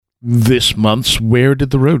This month's Where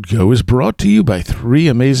Did the Road Go is brought to you by three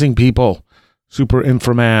amazing people, Super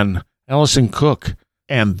Inframan, Allison Cook,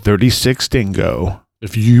 and 36 Dingo.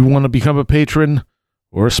 If you want to become a patron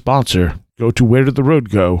or a sponsor, go to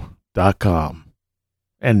wheredidtheroadgo.com.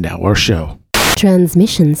 And now our show.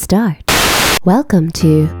 Transmission start. Welcome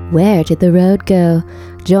to Where Did the Road Go?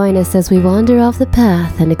 Join us as we wander off the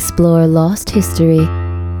path and explore lost history,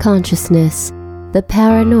 consciousness, the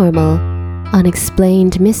paranormal,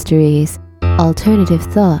 unexplained mysteries, alternative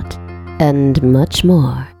thought, and much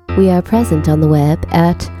more. We are present on the web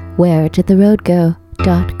at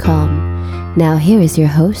wheredidtheroadgo.com. Now here is your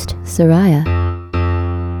host, Soraya.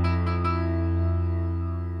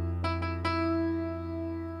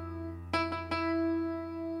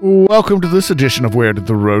 Welcome to this edition of Where Did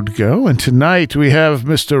the Road Go? And tonight we have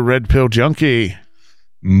Mr. Red Pill Junkie.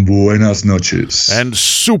 Buenas noches. And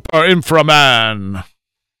Super Inframan.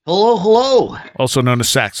 Hello, hello. Also known as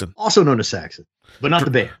Saxon. Also known as Saxon, but not the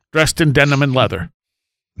band. Dressed in denim and leather.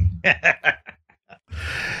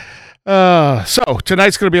 So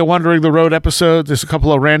tonight's going to be a Wandering the Road episode. There's a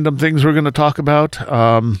couple of random things we're going to talk about.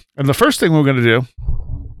 And the first thing we're going to do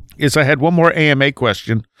is I had one more AMA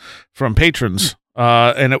question from patrons.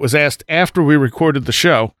 And it was asked after we recorded the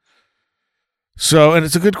show. And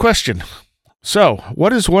it's a good question. So,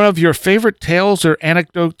 what is one of your favorite tales or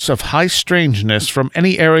anecdotes of high strangeness from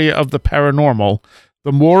any area of the paranormal?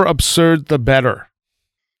 The more absurd, the better.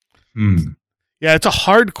 Yeah, it's a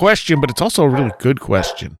hard question, but it's also a really good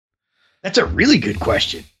question. That's a really good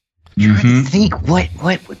question. I'm trying to think what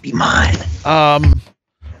would be mine.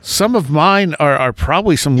 Some of mine are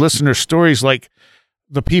probably some listener stories, like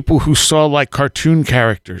the people who saw like cartoon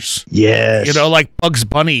characters. Yes. You know, like Bugs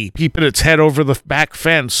Bunny peeping its head over the back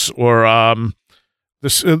fence, or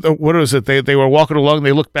this what was it? They were walking along,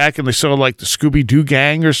 they looked back and they saw like the Scooby-Doo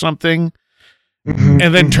gang or something. And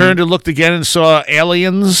then turned and looked again and saw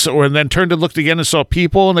aliens, or then turned and looked again and saw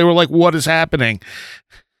people, and they were like, what is happening?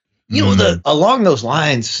 You know, along those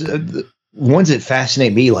lines, the ones that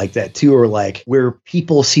fascinate me like that too are like where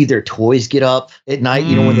people see their toys get up at night,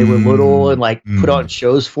 you know, when they were little, and like put on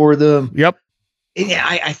shows for them. Yep. And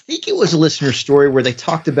I think it was a listener story where they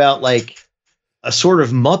talked about like a sort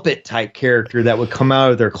of Muppet type character that would come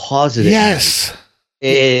out of their closet. Yes.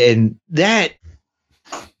 And that,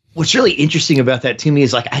 what's really interesting about that to me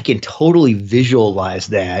is like I can totally visualize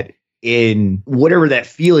that, in whatever that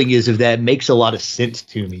feeling is of that makes a lot of sense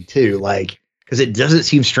to me too. Like, because it doesn't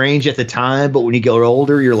seem strange at the time, but when you get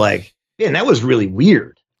older, you're like, man, that was really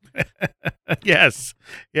weird. Yes.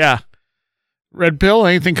 Yeah. Red Pill,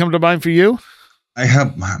 anything come to mind for you? I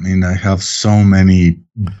have so many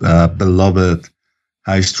beloved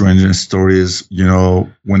high strangeness stories. You know,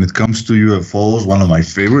 when it comes to UFOs, one of my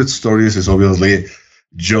favorite stories is obviously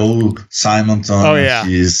Joe Simonton and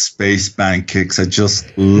his space pancakes. I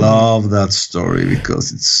just love that story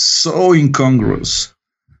because it's so incongruous.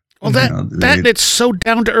 Well, it's so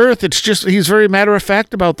down to earth. It's just, he's very matter of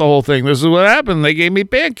fact about the whole thing. This is what happened. They gave me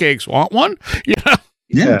pancakes. Want one?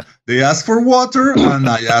 Yeah. They asked for water and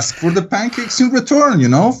I asked for the pancakes in return,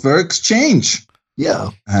 fair exchange.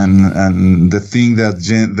 Yeah. And the thing that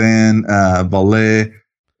then Ballet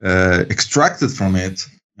extracted from it,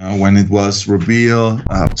 when it was revealed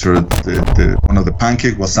after one of the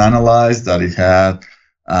pancake was analyzed, that it had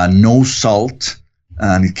no salt,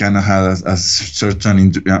 and it kind of has a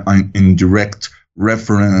certain indirect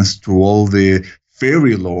reference to all the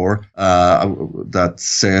fairy lore that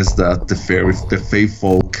says that the fae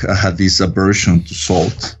folk had this aversion to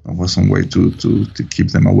salt. That was some way to keep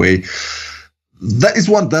them away. That's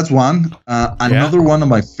one. Another one of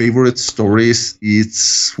my favorite stories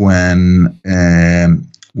is when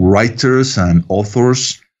writers and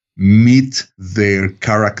authors meet their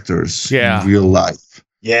characters in real life.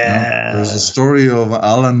 Yeah. There's a story of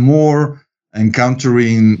Alan Moore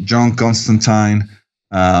encountering John Constantine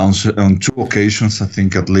on two occasions, I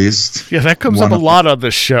think, at least. Yeah, that comes up a lot on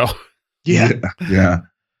this show. Yeah.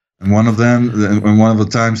 And one of the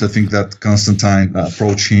times, I think that Constantine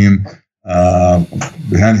approached him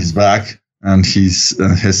behind his back, and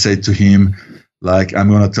has said to him, like, I'm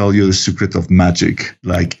going to tell you the secret of magic.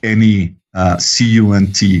 Like any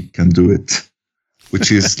CUNT can do it,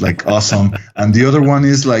 which is like awesome. And the other one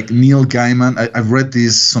is like Neil Gaiman. I've read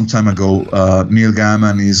this some time ago. Neil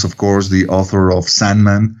Gaiman is, of course, the author of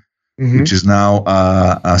Sandman, which is now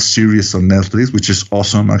a series on Netflix, which is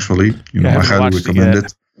awesome, actually. I highly recommend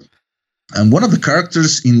it. And one of the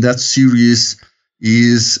characters in that series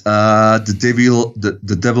is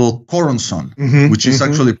the devil Coronson, which is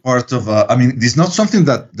actually part of. It's not something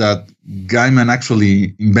that Gaiman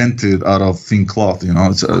actually invented out of thin cloth.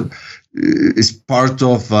 is part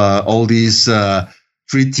of all these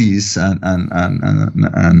treatises and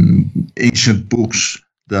ancient books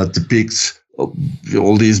that depicts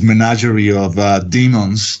all these menagerie of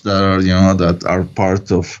demons that are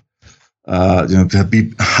part of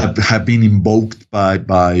have been invoked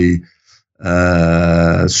by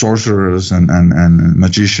sorcerers and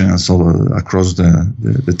magicians all across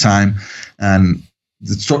the time. And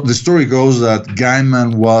the story goes that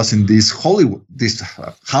Gaiman was in this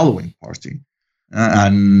Halloween party,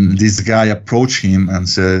 and this guy approached him and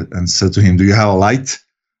said to him, "Do you have a light?"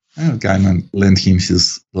 And Gaiman lent him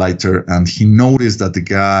his lighter, and he noticed that the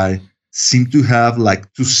guy seemed to have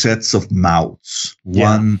like two sets of mouths,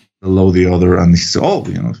 one below the other. And he said,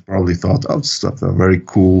 probably thought, it's a very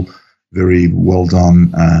cool, very well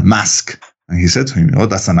done mask. And he said to him,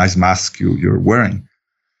 "That's a nice mask you're wearing."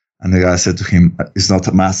 And the guy said to him, "It's not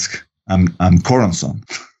a mask. I'm Corazon."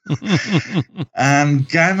 And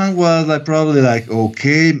Gaiman was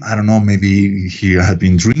okay, I don't know, maybe he had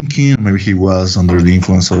been drinking, maybe he was under the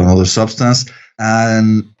influence of another substance.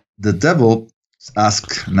 And the devil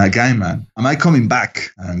asked Gaiman, "Am I coming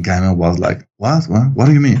back?" And Gaiman was like, What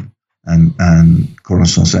do you mean?" And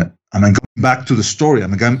Corazon said, "Am I going back to the story?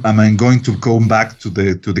 Am I going to go back to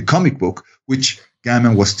the comic book," which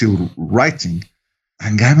Gaiman was still writing.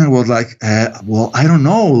 And Gaiman was like, I don't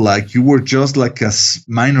know. Like, you were just like a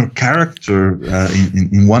minor character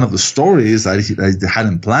in one of the stories. I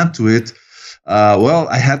hadn't planned to it.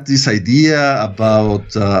 I had this idea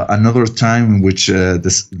about another time in which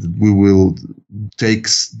we will take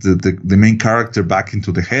the main character back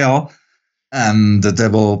into the hell. And the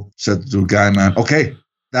devil said to Gaiman, "Okay,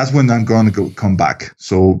 that's when I'm going to come back.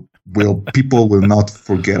 So people will not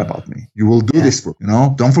forget about me. You will do this for,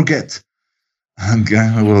 don't forget." And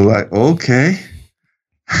Gaiman was like, "Okay."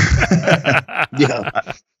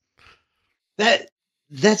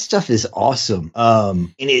 That stuff is awesome. And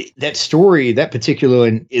that story, that particular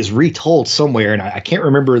one, is retold somewhere, and I can't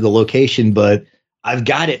remember the location, but I've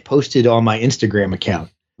got it posted on my Instagram account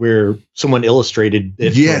where someone illustrated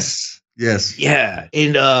it. Yes. Yeah.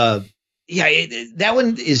 And that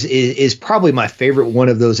one is probably my favorite one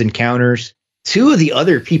of those encounters. Two of the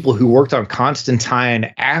other people who worked on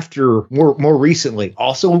Constantine after more recently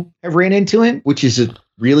also have ran into him, which is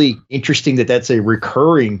really interesting that's a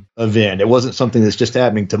recurring event. It wasn't something that's just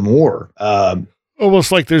happening to Moore.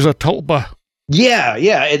 Almost like there's a Tulpa. Yeah.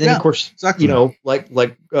 And then, of course, exactly.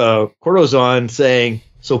 Like Corazon saying,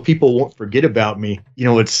 "So people won't forget about me."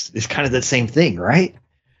 It's kind of that same thing, right?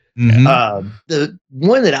 Mm-hmm. The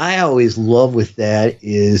one that I always love with that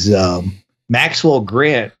is Maxwell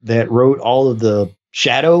Grant, that wrote all of the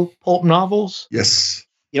Shadow pulp novels. Yes.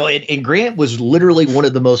 And Grant was literally one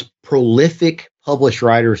of the most prolific published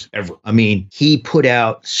writers ever. I mean, he put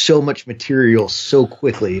out so much material so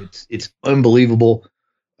quickly. It's unbelievable.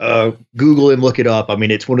 Google and look it up. I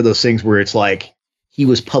mean, it's one of those things where it's like he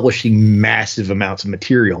was publishing massive amounts of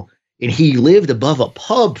material, and he lived above a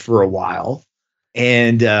pub for a while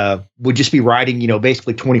and would just be writing,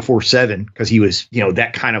 basically 24/7 because he was,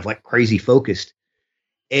 that kind of like crazy focused.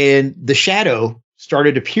 And the Shadow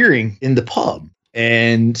started appearing in the pub,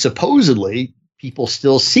 and supposedly people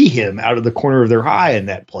still see him out of the corner of their eye in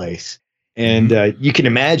that place. And you can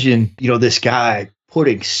imagine, this guy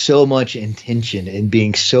putting so much intention and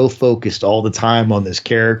being so focused all the time on this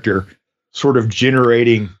character, sort of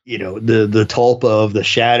generating, the tulpa of the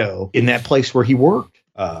Shadow in that place where he worked.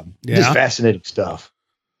 Just fascinating stuff.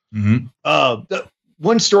 Mm-hmm.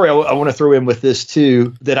 One story I want to throw in with this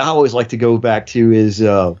too, that I always like to go back to is,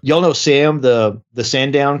 y'all know Sam, the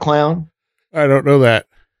Sandown clown? I don't know that.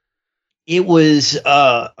 It was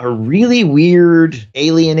a really weird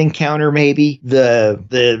alien encounter, maybe.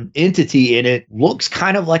 The entity in it looks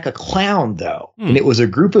kind of like a clown, though. And it was a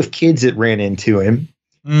group of kids that ran into him.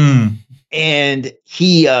 And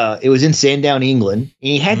he, it was in Sandown, England,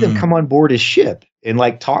 and he had them come on board his ship and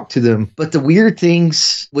like talk to them. But the weird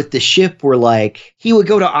things with the ship were like, he would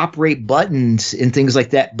go to operate buttons and things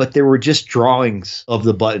like that, but there were just drawings of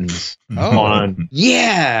the buttons on.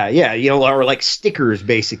 Or like stickers,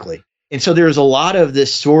 basically. And so there's a lot of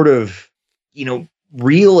this sort of,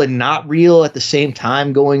 real and not real at the same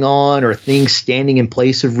time going on, or things standing in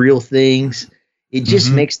place of real things. It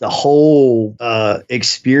just makes the whole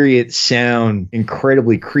experience sound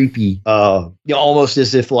incredibly creepy. Almost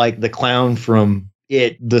as if like the clown from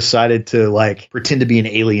It decided to like pretend to be an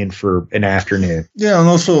alien for an afternoon. Yeah, and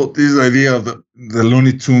also this idea of the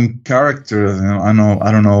Looney Tune character. I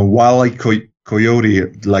don't know, Wile E. Coyote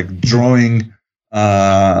like drawing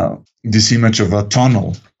this image of a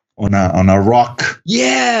tunnel on a rock.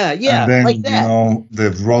 Yeah, And then, like that.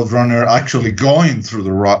 The Roadrunner actually going through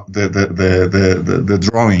the rock, the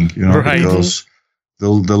drawing, Right. because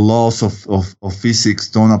the laws of physics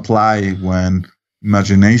don't apply when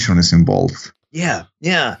imagination is involved. Yeah.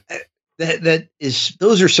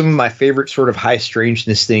 Those are some of my favorite sort of high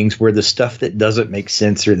strangeness things, where the stuff that doesn't make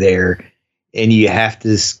sense are there, and you have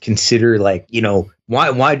to consider, like,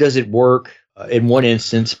 why does it work in one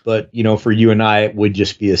instance, but for you and I, it would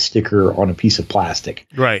just be a sticker on a piece of plastic,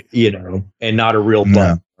 Right. And not a real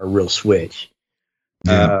button or a real switch.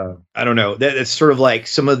 Yeah. I don't know. That's sort of like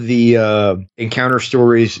some of the encounter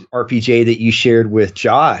stories, RPJ, that you shared with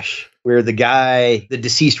Josh, where the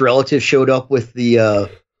deceased relative, showed up with the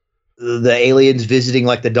aliens visiting,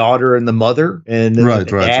 like, the daughter and the mother, and the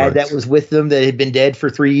dad that was with them that had been dead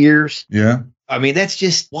for 3 years. Yeah. I mean, that's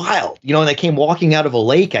just wild. And they came walking out of a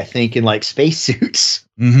lake, I think, in like spacesuits.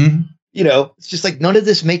 Mm-hmm. It's just like, none of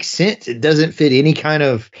this makes sense. It doesn't fit any kind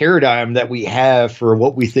of paradigm that we have for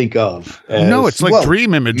what we think of. No, it's like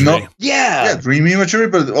dream imagery. No, yeah, dream imagery,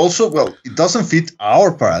 but also, it doesn't fit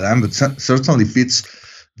our paradigm, but certainly fits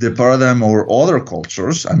the paradigm of other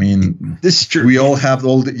cultures. I mean, this is true. We all have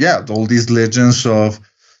all these legends of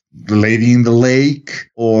the lady in the lake,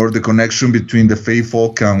 or the connection between the Fey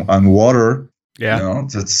folk and water. Yeah,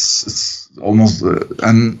 it's almost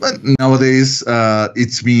and nowadays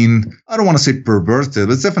it's been, I don't want to say perverted,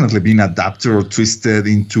 but it's definitely been adapted or twisted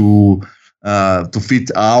into to fit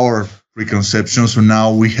our preconceptions. So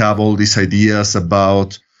now we have all these ideas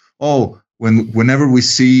about whenever we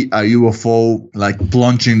see a UFO like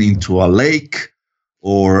plunging into a lake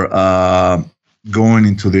or going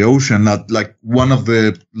into the ocean, not like one of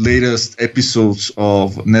the latest episodes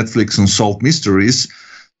of Netflix Unsolved Mysteries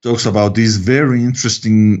talks about these very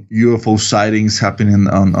interesting UFO sightings happening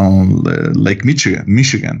on Lake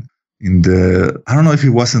Michigan in I don't know if it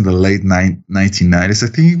was in the late 1990s. I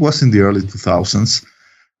think it was in the early 2000s.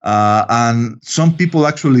 And some people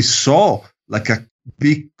actually saw like a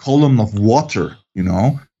big column of water,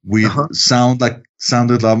 with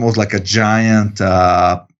sounded almost like a giant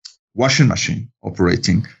washing machine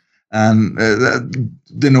operating. And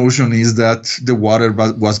the notion is that the water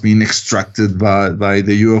was being extracted by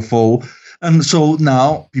the UFO. And so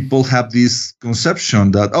now people have this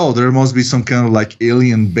conception that, there must be some kind of like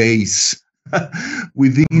alien base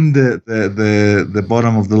within the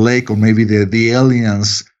bottom of the lake, or maybe the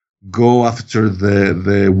aliens go after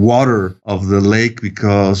the water of the lake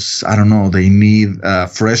because, I don't know, they need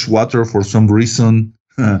fresh water for some reason.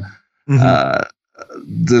 Mm-hmm.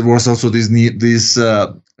 There was also this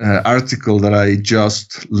article that I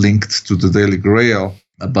just linked to the Daily Grail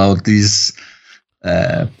about this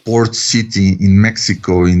port city in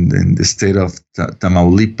Mexico, in the state of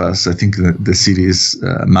Tamaulipas. I think the city is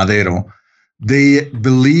Madero. They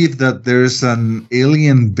believe that there's an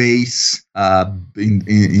alien base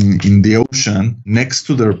in the ocean next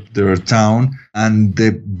to their town, and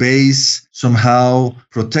the base somehow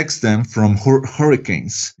protects them from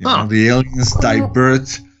hurricanes. The aliens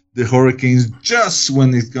divert the hurricanes just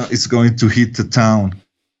when it's going to hit the town.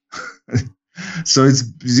 So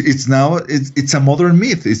it's now a modern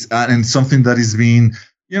myth. And something that is being,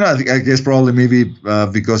 I guess probably maybe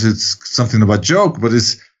because it's something of a joke, but it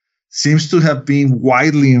seems to have been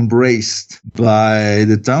widely embraced by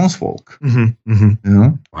the townsfolk. Mm-hmm.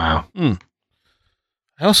 Mm-hmm. Wow.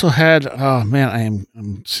 I also had,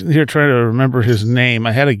 I'm sitting here trying to remember his name.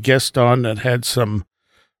 I had a guest on that had some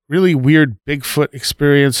really weird Bigfoot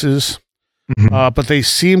experiences, but they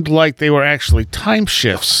seemed like they were actually time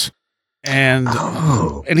shifts. And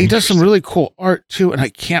he does some really cool art too. And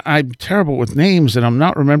I'm terrible with names, and I'm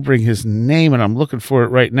not remembering his name, and I'm looking for it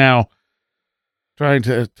right now, trying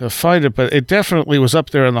to find it, but it definitely was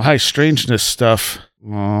up there on the high strangeness stuff.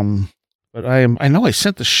 But I know I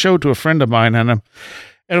sent the show to a friend of mine, and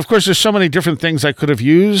of course there's so many different things I could have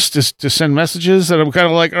used to send messages that I'm kind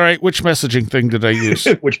of like, all right, which messaging thing did I use?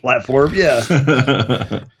 Which platform? Yeah.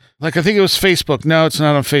 Like, I think it was Facebook. No, it's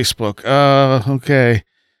not on Facebook. Okay.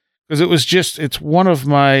 Because it's one of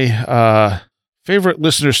my favorite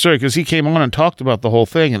listener story, because he came on and talked about the whole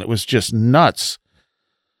thing, and it was just nuts.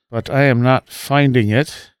 But I am not finding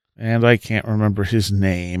it, and I can't remember his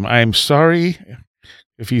name. I'm sorry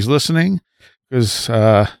if he's listening, because,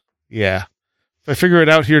 if I figure it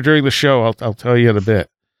out here during the show, I'll tell you in a bit.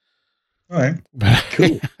 All right. But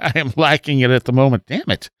cool. I am lacking it at the moment. Damn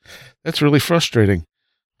it. That's really frustrating.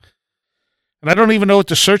 And I don't even know what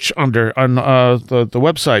to search under on the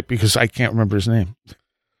website, because I can't remember his name.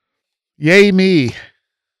 Yay me.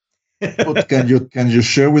 But can you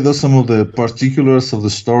share with us some of the particulars of the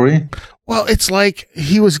story? Well, it's like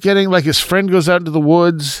he was getting, like, his friend goes out into the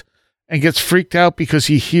woods, and gets freaked out because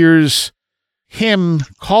he hears him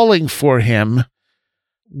calling for him,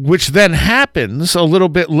 which then happens a little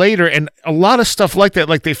bit later. And a lot of stuff like that,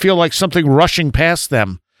 like they feel like something rushing past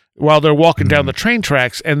them while they're walking down the train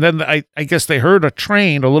tracks. And then I guess they heard a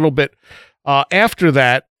train a little bit after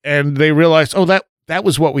that, and they realized, oh, that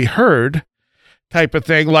was what we heard, type of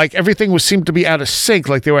thing. Like everything seemed to be out of sync.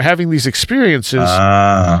 Like they were having these experiences.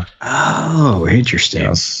 Oh, interesting.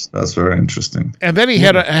 That's very interesting. And then he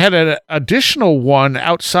had an additional one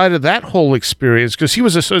outside of that whole experience because he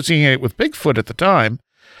was associating it with Bigfoot at the time.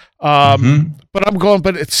 But I'm going,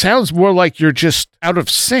 but it sounds more like you're just out of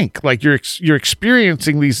sync. Like you're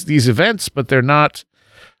experiencing these events, but they're not,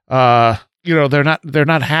 they're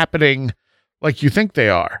not happening like you think they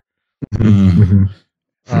are.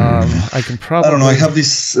 I can probably, I don't know. I have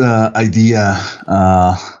this idea.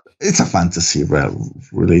 It's a fantasy, but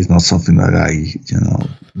really it's not something that I,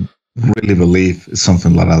 really believe. It's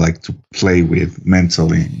something that I like to play with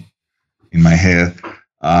mentally in my head.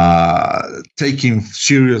 Taking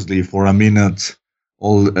seriously for a minute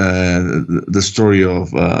all the story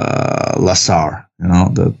of Lazar,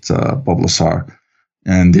 that Bob Lazar,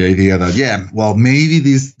 and the idea that maybe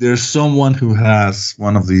there's someone who has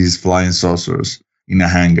one of these flying saucers in a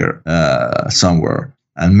hangar somewhere,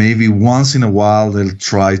 and maybe once in a while they'll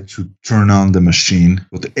try to turn on the machine,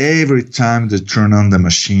 but every time they turn on the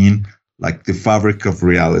machine, like the fabric of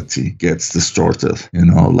reality gets distorted,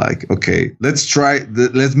 like, okay, let's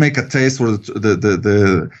make a taste for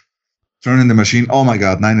the turning the machine. Oh my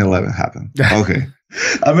God, 9/11 happened. Okay.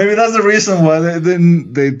 And maybe that's the reason why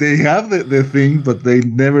they have the thing, but they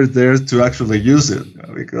never dare to actually use it,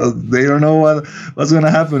 because they don't know what's going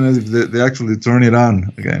to happen if they actually turn it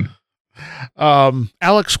on again.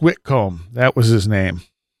 Alex Whitcomb, that was his name.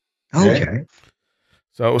 Okay.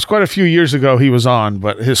 So it was quite a few years ago he was on,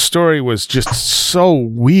 but his story was just so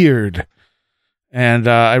weird, and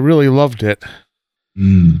I really loved it.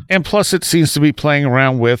 And plus, it seems to be playing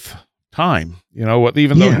around with time,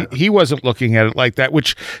 even though he wasn't looking at it like that,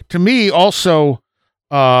 which to me also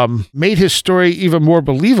made his story even more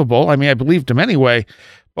believable. I mean, I believed him anyway,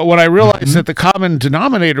 but when I realized that the common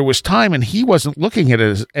denominator was time and he wasn't looking at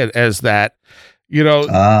it as that,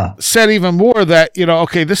 said even more that,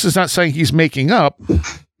 okay, this is not saying he's making up.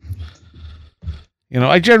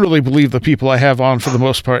 I generally believe the people I have on for the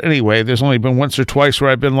most part anyway. There's only been once or twice where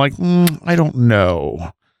I've been like, I don't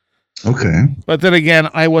know. Okay. But then again,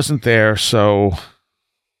 I wasn't there, so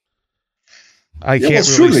I can't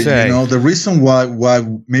really say. The reason why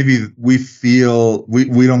maybe we feel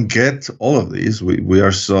we don't get all of these, we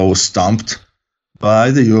are so stumped by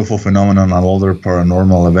the UFO phenomenon and other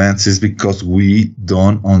paranormal events is because we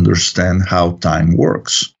don't understand how time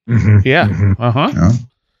works. Yeah.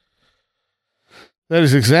 That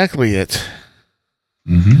is exactly it.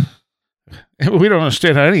 We don't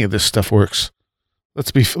understand how any of this stuff works.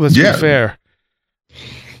 Let's be fair.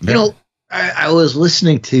 I was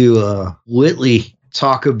listening to Whitley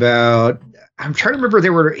talk about, I'm trying to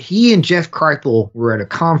remember, he and Jeff Kripal were at a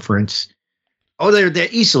conference. Oh, they're at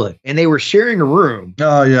Isolde, and they were sharing a room.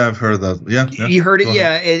 Oh, yeah, I've heard that. Yeah. You heard it?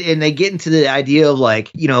 Yeah. And they get into the idea of like,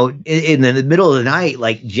 in the middle of the night,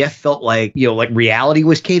 like Jeff felt like, like reality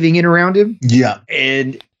was caving in around him. Yeah.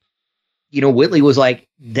 And, Whitley was like,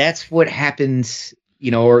 that's what happens,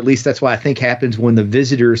 or at least that's what I think happens when the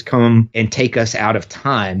visitors come and take us out of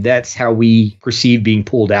time. That's how we perceive being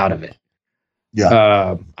pulled out of it.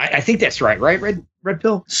 Yeah. I think that's right? Red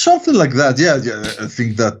Pill? Something like that. Yeah. I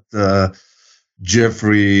think that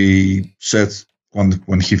Jeffrey said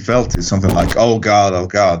when he felt it, something like, oh God,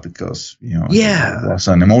 because, it was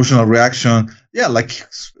an emotional reaction. Yeah, like,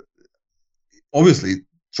 obviously,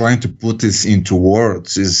 trying to put this into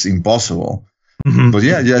words is impossible. But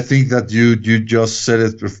yeah, I think that you just said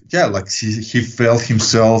it. Yeah, like he felt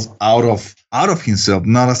himself out of himself,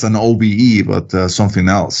 not as an OBE, but something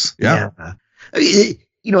else. Yeah.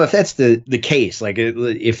 If that's the case, like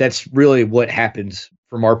if that's really what happens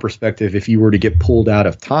from our perspective, if you were to get pulled out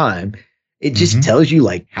of time, it just tells you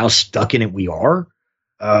like how stuck in it we are.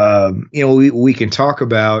 We can talk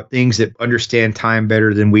about things that understand time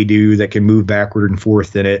better than we do, that can move backward and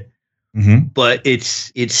forth in it. But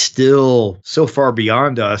it's still so far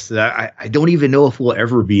beyond us that I don't even know if we'll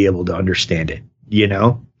ever be able to understand it.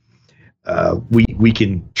 We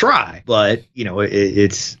can try, but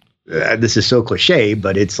it's this is so cliche,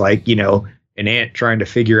 but it's like an ant trying to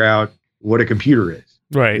figure out what a computer is.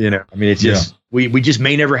 Right. It's just we just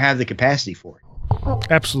may never have the capacity for it.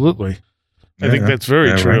 Absolutely. I think that's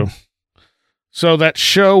very true. Right. So that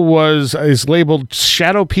show is labeled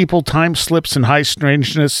Shadow People, Time Slips, and High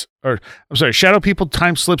Strangeness, Shadow People,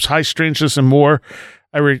 Time Slips, High Strangeness, and More.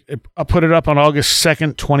 I put it up on August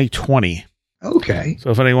 2nd, 2020. Okay.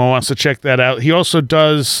 So if anyone wants to check that out, he also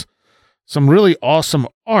does some really awesome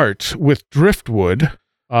art with driftwood.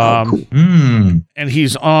 Cool. And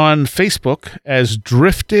he's on Facebook as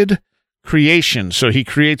Drifted Creation. So he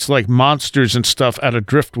creates like monsters and stuff out of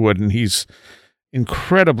driftwood, and he's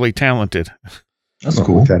incredibly talented. That's I'll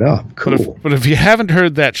cool. look that up. Cool. But if you haven't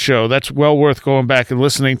heard that show, that's well worth going back and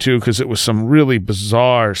listening to because it was some really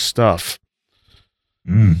bizarre stuff.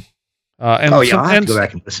 Mm. And I'll some, have to go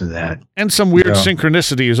back and listen to that. and some weird Yeah.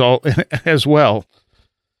 synchronicities all as well.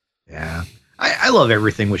 Yeah. I love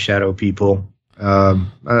everything with shadow people.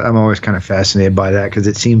 I'm always kind of fascinated by that because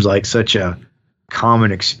it seems like such a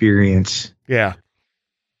common experience. Yeah.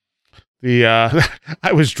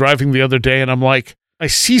 I was driving the other day and I'm like, I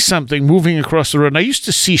see something moving across the road. And I used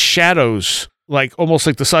to see shadows, like almost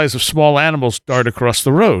like the size of small animals, dart across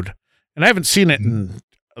the road. And I haven't seen it in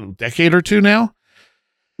a decade or two now.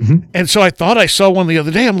 Mhm. And so I thought I saw one the other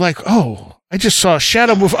day. I'm like, oh, I just saw a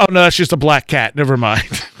shadow move. Oh, no, that's just a black cat. Never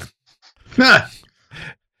mind.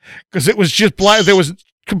 Because it was just black. There was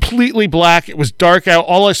completely black. It was dark out.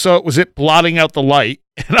 All I saw was it blotting out the light.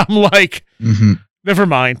 And I'm like, never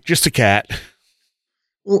mind, just a cat.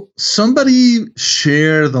 Well, somebody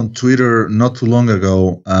shared on Twitter not too long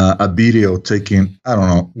ago a video taken, I don't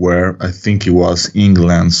know where, I think it was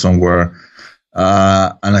England somewhere.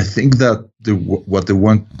 And I think that what they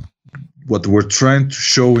were trying to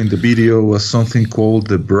show in the video was something called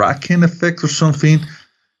the Bracken effect or something.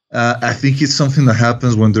 I think it's something that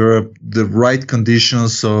happens when there are the right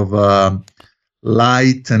conditions of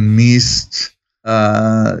light and mist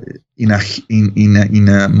in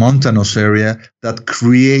a mountainous area that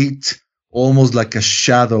create almost like a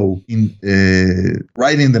shadow in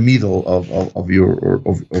right in the middle of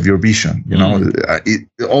your vision. You know, it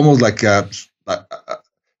almost like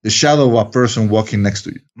the shadow of a person walking next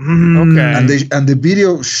to you. Okay. And the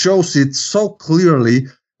video shows it so clearly,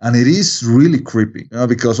 and it is really creepy, you know,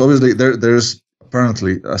 because obviously there's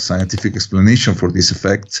apparently a scientific explanation for this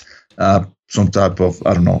effect, some type of,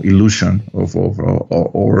 I don't know, illusion or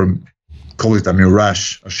call it a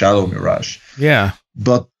mirage, a shadow mirage. Yeah.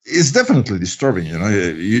 But it's definitely disturbing, you know.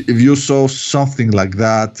 If you saw something like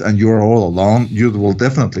that and you're all alone, you will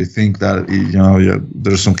definitely think that, you know,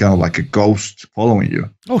 there's some kind of like a ghost following you.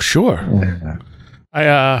 Oh, sure.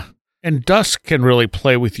 And dusk can really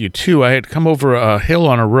play with you too. I had come over a hill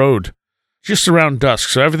on a road just around dusk,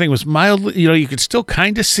 so everything was mildly, you know, you could still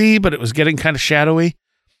kind of see, but it was getting kind of shadowy.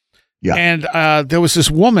 Yeah. And there was this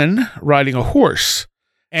woman riding a horse,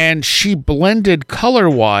 and she blended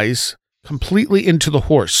color-wise completely into the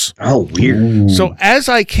horse. Oh, weird. Ooh. So as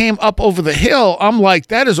I came up over the hill, I'm like,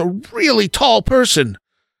 that is a really tall person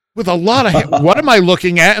with a lot of hair. What am I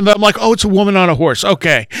looking at? And then I'm like, oh, it's a woman on a horse.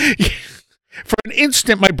 Okay. For an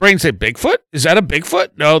instant, my brain said, Bigfoot? Is that a Bigfoot?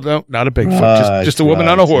 No, not a Bigfoot. Right, just a woman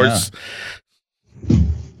on a horse. Yeah.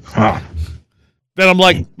 Huh. Then I'm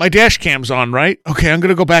like, my dash cam's on, right? Okay, I'm going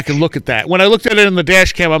to go back and look at that. When I looked at it in the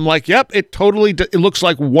dash cam, I'm like, yep, it totally, it looks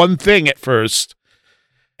like one thing at first.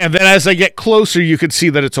 And then as I get closer, you could see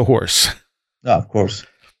that it's a horse. Yeah, of course.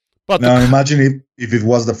 But Now imagine if it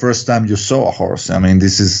was the first time you saw a horse. I mean,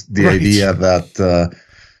 this is the Right. idea that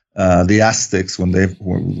the Aztecs, when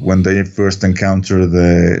they first encountered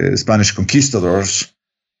the Spanish conquistadors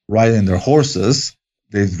riding their horses,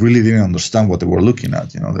 they really didn't understand what they were looking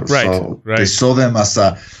at. You know, Right. they saw them as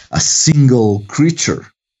a single creature,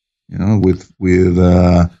 you know, with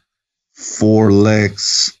four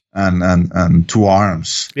legs and two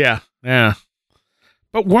arms. yeah.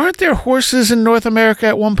 But weren't there horses in North America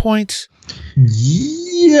at one point?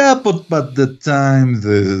 Yeah, but the time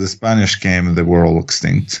the Spanish came, they were all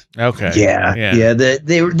extinct. Okay. Yeah.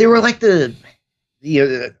 They were like the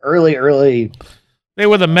early. They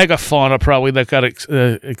were the megafauna probably that got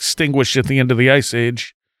extinguished at the end of the Ice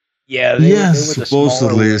Age. Yeah. They were the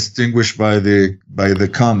supposedly smaller- extinguished by the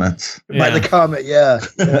comet. by the comet. Yeah.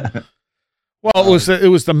 Well, it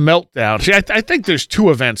was the meltdown. See, I think there's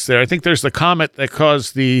two events there. I think there's the comet that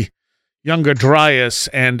caused the Younger Dryas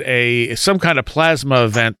and some kind of plasma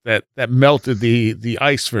event that melted the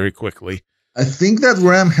ice very quickly. I think that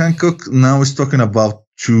Graham Hancock now is talking about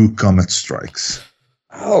two comet strikes.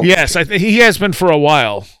 Oh, Yes, I think he has been for a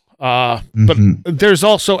while. But Mhm. there's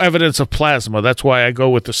also evidence of plasma. That's why I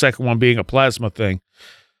go with the second one being a plasma thing.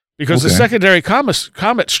 Because the Okay. secondary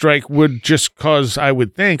comet strike would just cause, I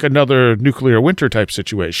would think, another nuclear winter type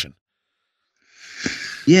situation.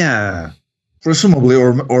 yeah. Presumably,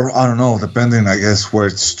 or I don't know, depending, I guess, where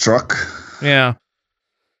it struck. Yeah.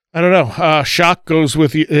 I don't know. Shock goes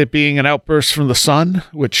with it being an outburst from the sun,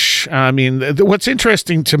 which, I mean, what's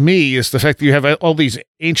interesting to me is the fact that you have all these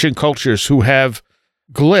ancient cultures who have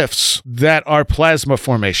glyphs that are plasma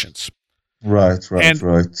formations. Right.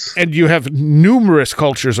 And you have numerous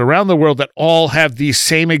cultures around the world that all have these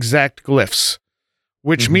same exact glyphs,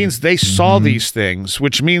 which means they saw these things,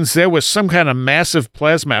 which means there was some kind of massive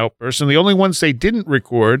plasma outburst, and the only ones they didn't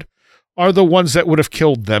record are the ones that would have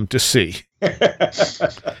killed them to see.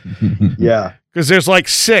 Yeah. Because there's like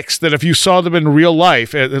 6 that if you saw them in real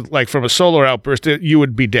life, like from a solar outburst, you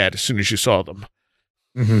would be dead as soon as you saw them.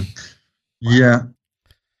 Yeah.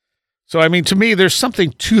 So, I mean, to me, there's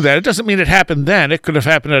something to that. It doesn't mean it happened then. It could have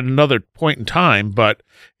happened at another point in time, but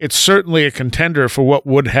it's certainly a contender for what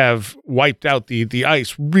would have wiped out the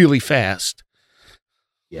ice really fast.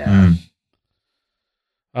 Yeah.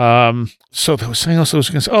 So there was something else I was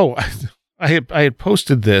going to say. Oh, I had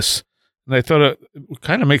posted this, and I thought it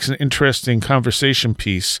kind of makes an interesting conversation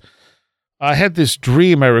piece. I had this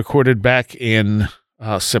dream I recorded back in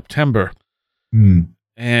September.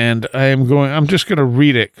 And I'm just going to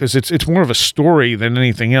read it because it's more of a story than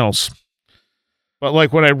anything else. But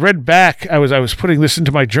like when I read back, I was putting this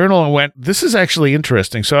into my journal and went, this is actually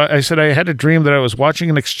interesting. So I said I had a dream that I was watching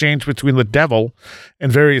an exchange between the devil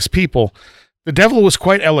and various people. The devil was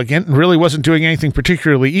quite elegant and really wasn't doing anything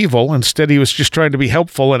particularly evil. Instead, he was just trying to be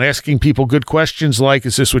helpful and asking people good questions like,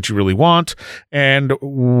 is this what you really want? And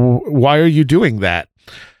why are you doing that?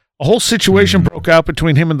 A whole situation broke out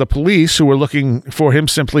between him and the police, who were looking for him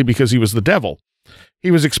simply because he was the devil.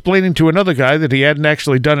 He was explaining to another guy that he hadn't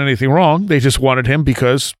actually done anything wrong. They just wanted him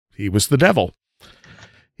because he was the devil.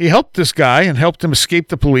 He helped this guy and helped him escape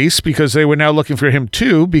the police because they were now looking for him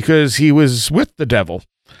too because he was with the devil.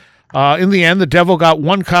 In the end, the devil got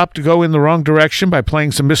one cop to go in the wrong direction by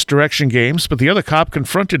playing some misdirection games, but the other cop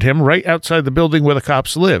confronted him right outside the building where the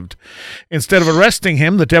cops lived. Instead of arresting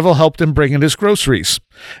him, the devil helped him bring in his groceries.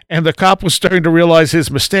 And the cop was starting to realize his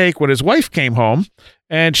mistake when his wife came home,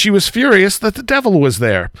 and she was furious that the devil was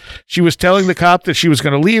there. She was telling the cop that she was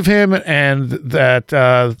going to leave him and that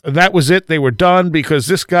that was it. They were done because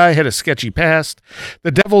this guy had a sketchy past.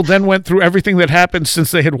 The devil then went through everything that happened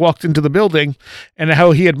since they had walked into the building and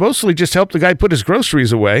how he had mostly just helped the guy put his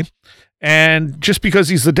groceries away. And just because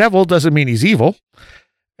he's the devil doesn't mean he's evil.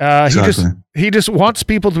 Exactly. He just wants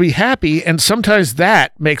people to be happy, and sometimes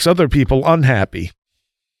that makes other people unhappy.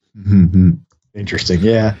 Interesting.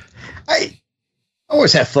 Yeah. I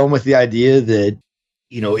always have fun with the idea that,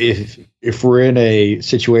 you know, if we're in a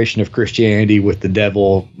situation of Christianity with the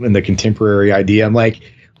devil and the contemporary idea, I'm like,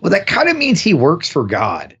 well, that kind of means he works for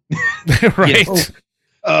God. Right. You know?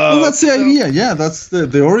 Well, that's the idea. Yeah, that's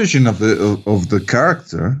the origin of the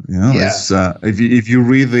character. You know, it's, if you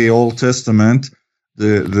read the Old Testament,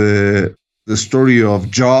 the story of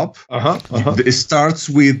Job, it starts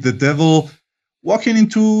with the devil walking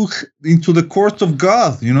into the court of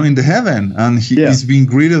God, you know, in the heaven, and he is being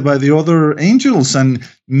greeted by the other angels, and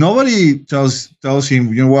nobody tells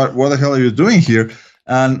him, you know, what the hell are you doing here?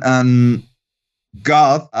 And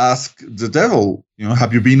God asked the devil, you know,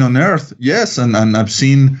 have you been on earth? Yes, and I've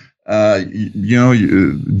seen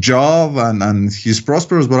Job and he's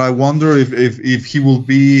prosperous, but I wonder if he will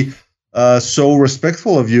be so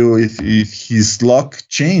respectful of you if his luck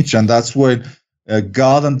changed. And that's when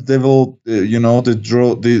God and the devil,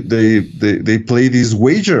 they play this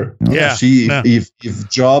wager. You know, see if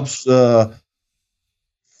Job's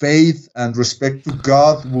faith and respect to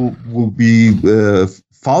God will be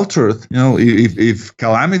faltered. You know, if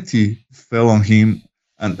calamity fell on him,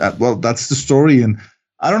 and well, that's the story. And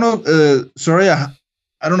I don't know, sorry, I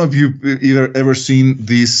don't know if you've ever seen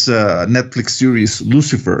this Netflix series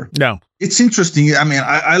Lucifer. No, it's interesting. I mean,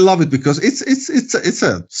 I love it because it's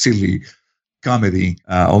a silly comedy,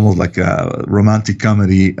 almost like a romantic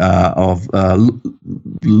comedy of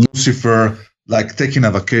Lucifer, like taking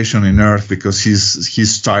a vacation in Earth because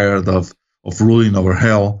he's tired of ruling over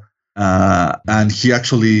hell, and he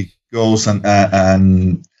actually goes and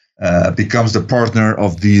becomes the partner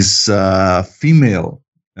of this female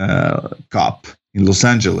cop in Los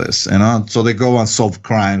Angeles, so they go and solve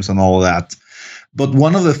crimes and all that. But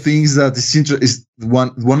one of the things that is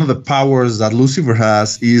one of the powers that Lucifer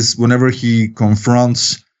has is whenever he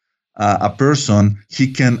confronts a person,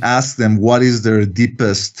 he can ask them what is their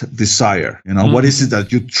deepest desire. You know, what is it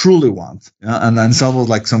that you truly want? And then it's almost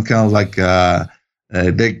like some kind of like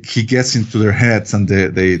he gets into their heads and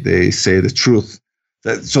they say the truth.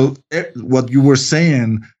 So what you were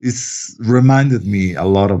saying reminded me a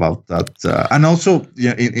lot about that, and also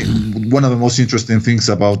one of the most interesting things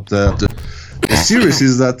about the series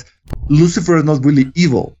is that Lucifer is not really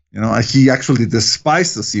evil. He actually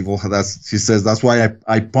despises evil. He says that's why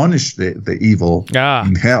I punish the evil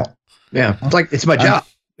in hell. Yeah, it's like it's my job.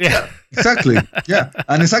 Yeah, exactly. Yeah,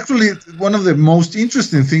 and it's actually one of the most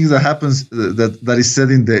interesting things that happens that is said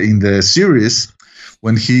in the series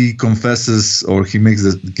when he confesses or he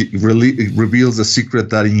reveals the secret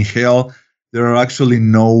that in hell there are actually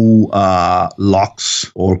no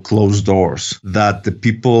locks or closed doors, that the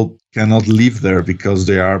people cannot live there because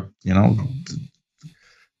they are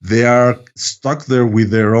stuck there with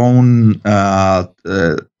their own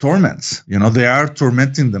torments. They are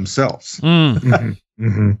tormenting themselves.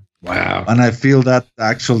 Wow. And I feel that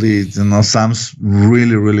actually, sounds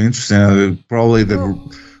really, really interesting. Probably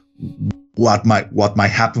what might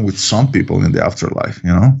happen with some people in the afterlife.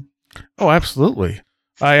 Oh, absolutely.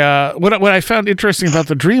 What I found interesting about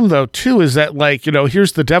the dream, though, too, is that,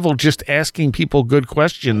 here's the devil just asking people good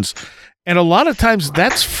questions. And a lot of times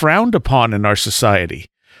that's frowned upon in our society.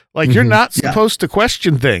 You're not supposed to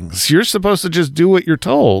question things. You're supposed to just do what you're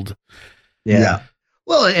told. Yeah.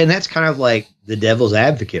 Well, and that's kind of like the devil's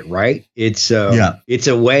advocate, right? It's a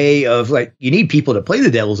way of you need people to play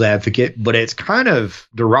the devil's advocate, but it's kind of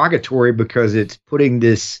derogatory because it's putting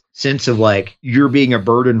this sense of you're being a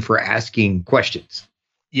burden for asking questions.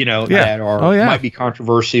 That might be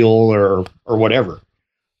controversial or whatever.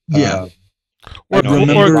 Yeah.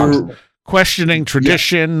 Or questioning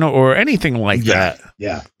tradition or anything like that.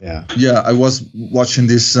 Yeah. I was watching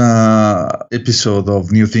this episode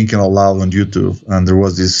of New Thinking Aloud on YouTube, and there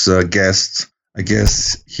was this guest. I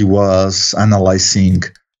guess he was analyzing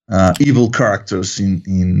evil characters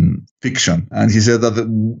in fiction, and he said that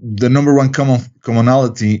the number one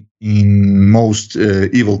commonality in most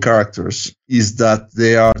evil characters is that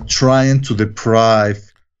they are trying to deprive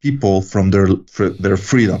people from their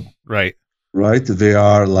freedom. Right. They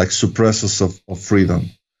are suppressors of freedom.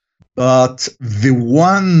 But the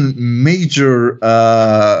one major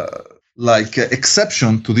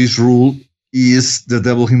exception to this rule is the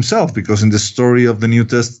devil himself, because in the story of the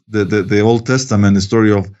the Old Testament, the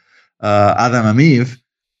story of Adam and Eve,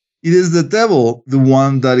 it is the devil, the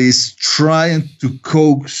one that is trying to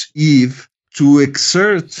coax Eve to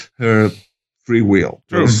exert her free will.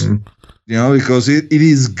 Because it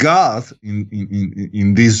is God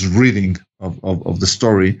in this reading of the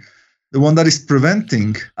story, the one that is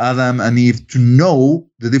preventing Adam and Eve to know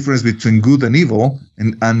the difference between good and evil,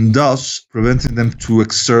 and thus preventing them to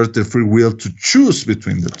exert their free will to choose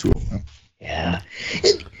between the two of them. Yeah.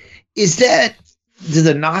 Do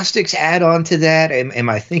the Gnostics add on to that? Am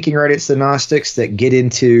I thinking right? It's the Gnostics that get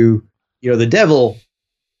into, the devil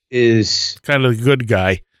is kind of the good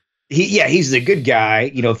guy. He's the good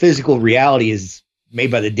guy. Physical reality is made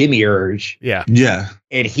by the demiurge. Yeah.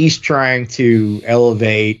 And he's trying to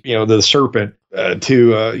elevate, the serpent to,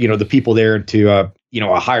 the people there to,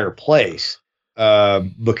 a higher place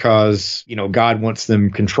because, God wants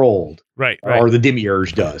them controlled. Right. Or the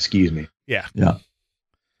demiurge does, excuse me. Yeah. Yeah.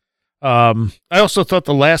 I also thought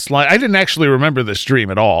the last line, I didn't actually remember this dream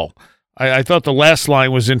at all. I thought the last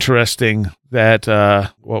line was interesting that,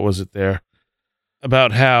 what was it there?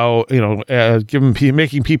 About how,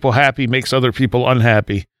 making people happy makes other people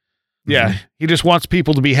unhappy. Yeah. He just wants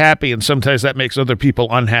people to be happy, and sometimes that makes other people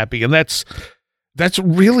unhappy. And that's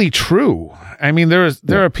really true. I mean, there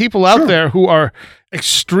are people out there who are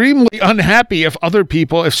extremely unhappy if other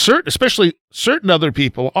people, especially certain other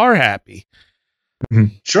people are happy.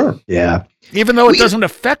 Sure. Yeah. Even though it doesn't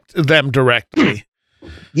affect them directly.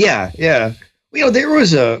 Yeah. There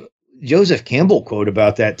was a Joseph Campbell quote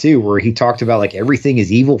about that too, where he talked about everything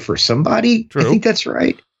is evil for somebody. True. I think that's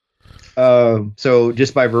right. So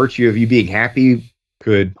just by virtue of you being happy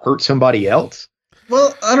could hurt somebody else.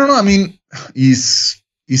 Well, I don't know. I mean, is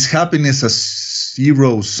happiness a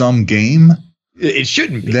zero-sum game? It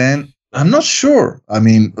shouldn't be. Then I'm not sure. I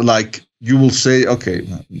mean, you will say, okay,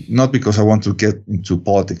 not because I want to get into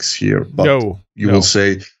politics here, but you will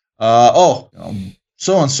say,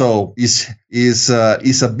 so-and-so is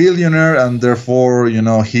a billionaire, and therefore,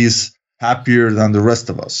 he's happier than the rest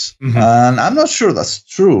of us. And I'm not sure that's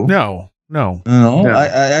true. No.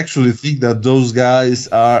 I actually think that those guys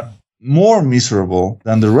are more miserable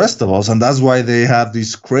than the rest of us, and that's why they have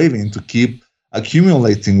this craving to keep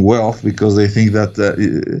accumulating wealth, because they think that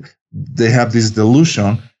they have this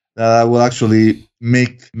delusion that will actually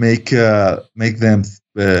make them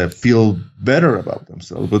feel better about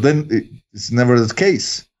themselves. But then it's never the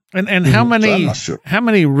case. And how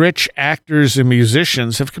many rich actors and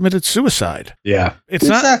musicians have committed suicide? Yeah, it's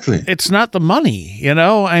not the money,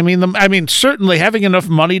 I mean, certainly having enough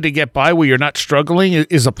money to get by where you're not struggling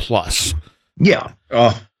is a plus. Yeah.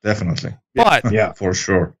 Definitely. But Yeah. For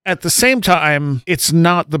sure. at the same time, it's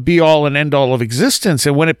not the be all and end all of existence.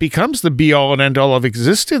 And when it becomes the be all and end all of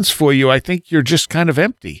existence for you, I think you're just kind of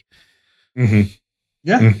empty. Mm-hmm.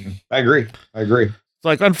 Yeah. Mm-hmm. I agree. It's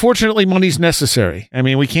like, unfortunately, money's necessary. I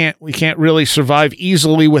mean, we can't really survive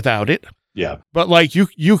easily without it. Yeah. But like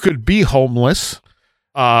you could be homeless.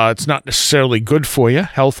 It's not necessarily good for you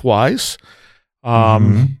health wise. So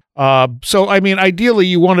I mean, ideally,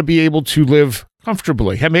 you want to be able to live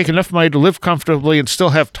comfortably, make enough money to live comfortably, and still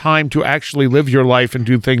have time to actually live your life and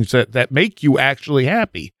do things that make you actually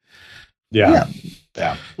happy. Yeah.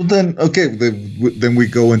 Well, then, okay, then we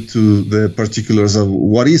go into the particulars of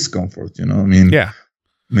what is comfort. I mean,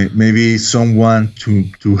 maybe someone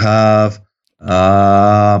to have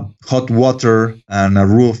hot water and a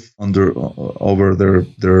roof over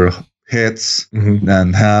their heads,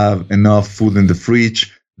 and have enough food in the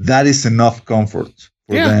fridge. That is enough comfort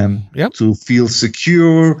for them to feel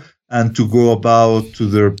secure and to go about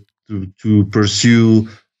to pursue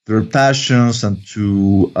their passions and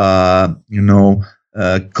to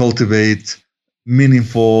cultivate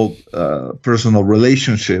meaningful personal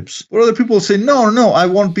relationships. But other people say, no, I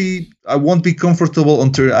won't be comfortable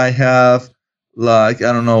until I have, like,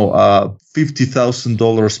 I don't know,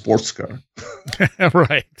 $50,000 sports car.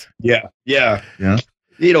 Right. Yeah.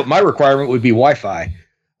 My requirement would be Wi-Fi.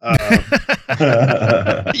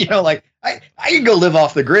 Like I can go live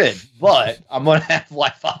off the grid, but I'm gonna have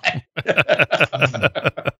Wi-Fi.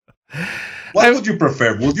 What would you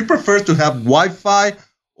prefer? Would you prefer to have Wi-Fi,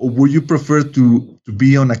 or would you prefer to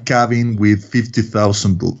be on a cabin with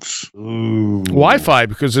 50,000 books? Ooh. Wi-Fi,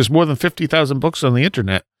 because there's more than 50,000 books on the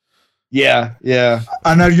internet. Yeah.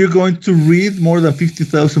 And are you going to read more than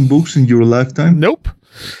 50,000 books in your lifetime? Nope.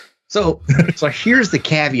 So here's the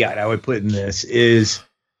caveat I would put in this is,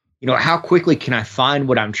 how quickly can I find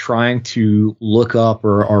what I'm trying to look up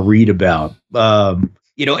or read about? And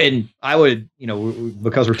I would,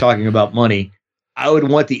 because we're talking about money, I would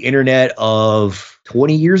want the internet of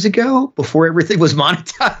 20 years ago before everything was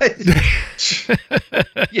monetized.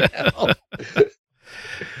 Yeah,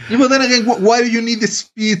 but then again, why do you need the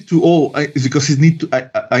speed to? It's because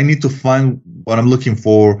I need to find what I'm looking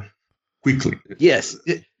for quickly. Yes.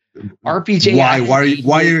 RPG.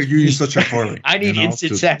 Why are you in such a hurry? I need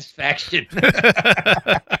instant satisfaction.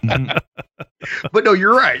 But no,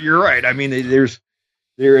 you're right. I mean,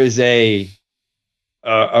 there is a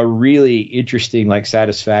really interesting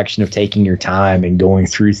satisfaction of taking your time and going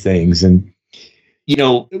through things. And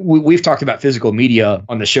we've talked about physical media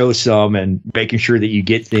on the show some, and making sure that you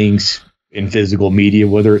get things in physical media,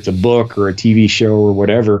 whether it's a book or a TV show or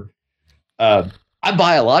whatever. I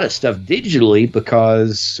buy a lot of stuff digitally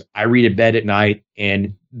because I read in bed at night,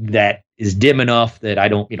 and that is dim enough that I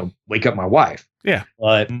don't, wake up my wife. Yeah.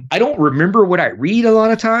 But I don't remember what I read a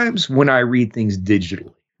lot of times when I read things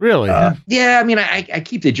digitally. Really? Yeah. I mean, I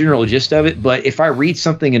keep the general gist of it, but if I read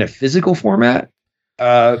something in a physical format,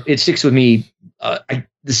 it sticks with me. The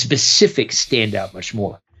specifics stand out much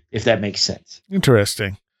more, if that makes sense.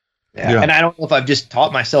 Interesting. Yeah. And I don't know if I've just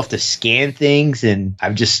taught myself to scan things and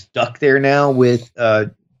I'm just stuck there now with,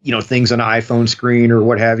 things on an iPhone screen or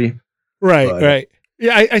what have you. Right.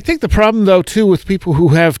 Yeah. I think the problem though, too, with people who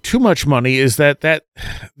have too much money is that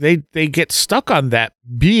they get stuck on that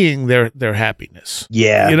being their happiness.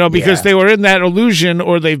 Yeah. Because they were in that illusion,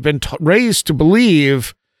 or they've been raised to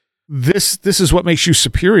believe this is what makes you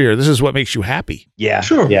superior. This is what makes you happy. Yeah.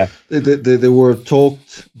 Sure. Yeah. They were taught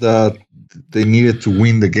that they needed to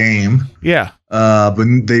win the game. Yeah. But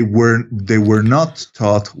they were not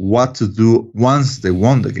taught what to do once they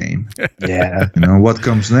won the game. Yeah. What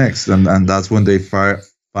comes next, and that's when they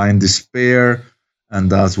find despair, and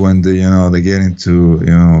that's when they get into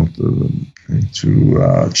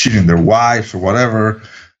cheating their wives or whatever.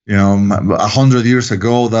 100 years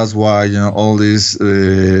ago, that's why all these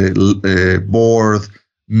bored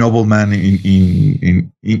noblemen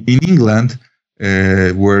in England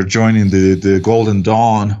were joining the Golden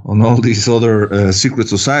Dawn on all these other secret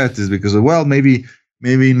societies, because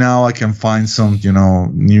maybe now I can find some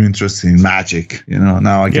new interest in magic.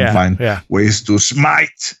 Now I can find ways to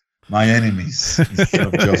smite my enemies instead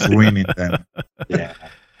of just winning them. Yeah.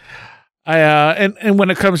 And when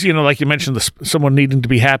it comes, like you mentioned, someone needing to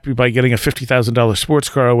be happy by getting a $50,000 sports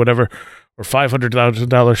car or whatever, or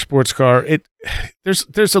 $500,000 sports car,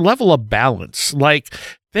 there's a level of balance. Like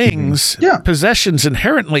things, possessions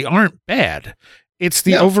inherently aren't bad. It's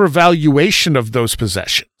the overvaluation of those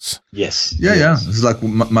possessions. Yes. Yeah. It's like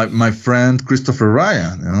my friend Christopher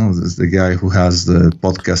Ryan, is the guy who has the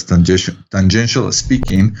podcast Tangential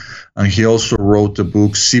Speaking, and he also wrote the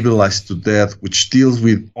book Civilized to Death, which deals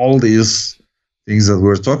with all these things that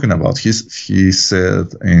we're talking about. He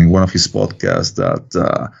said in one of his podcasts that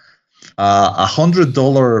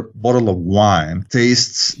 $100 bottle of wine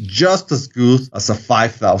tastes just as good as a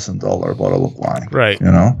 $5,000 bottle of wine. Right.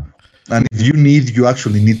 You know, and if you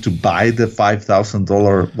actually need to buy the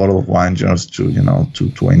 $5,000 bottle of wine just to, you know,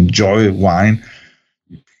 to enjoy wine.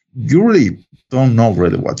 You really don't know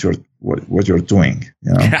really what you're doing.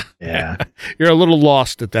 You know. Yeah. You're a little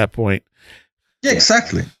lost at that point. Yeah,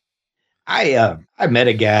 exactly. I met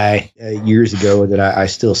a guy years ago that I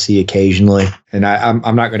still see occasionally, and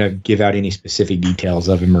I'm not going to give out any specific details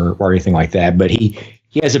of him or anything like that. But he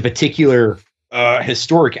has a particular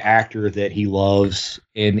historic actor that he loves,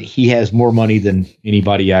 and he has more money than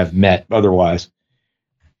anybody I've met otherwise.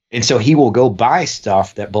 And so he will go buy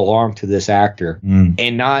stuff that belonged to this actor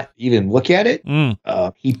and not even look at it.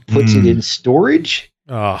 He puts it in storage.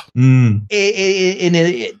 Oh. And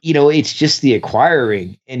you know, it's just the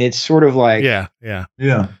acquiring, and it's sort of like, Yeah.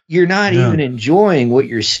 you're not even enjoying what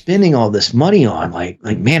you're spending all this money on. Like,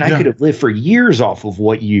 man, I could have lived for years off of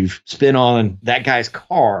what you've spent on that guy's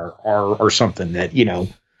car or something that, you know.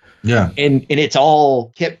 Yeah. And it's all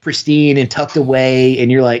kept pristine and tucked away,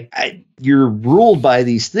 and you're like, you're ruled by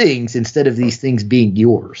these things instead of these things being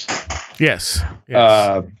yours. Yes.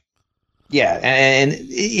 Yeah, and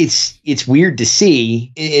it's weird to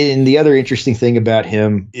see. And the other interesting thing about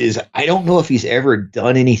him is I don't know if he's ever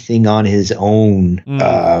done anything on his own,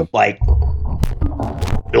 like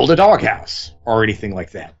build a doghouse or anything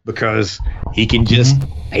like that, because he can just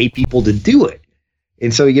pay people to do it.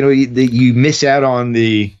 And so, you know, you miss out on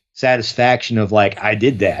the satisfaction of like, I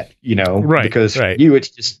did that, you know, right? Because right. for you, it's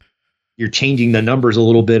just you're changing the numbers a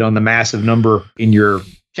little bit on the massive number in your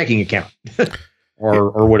checking account.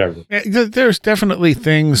 Or whatever. There's definitely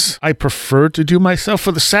things I prefer to do myself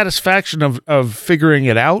for the satisfaction of figuring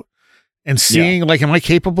it out and seeing, like, am I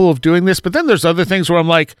capable of doing this? But then there's other things where I'm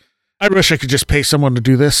like, I wish I could just pay someone to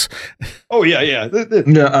do this. Oh, yeah.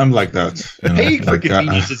 Yeah, I'm like that. Paying for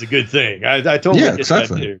convenience is a good thing. I totally get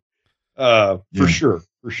exactly. that too.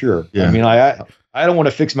 For sure. Yeah. I mean, I don't want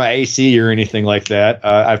to fix my AC or anything like that.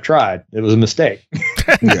 I've tried. It was a mistake.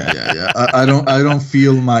 Yeah. I don't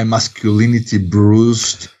feel my masculinity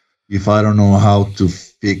bruised if I don't know how to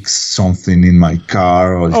fix something in my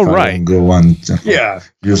car, or if I don't go and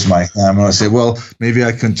use my hammer. I say, well, maybe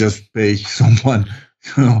I can just pay someone,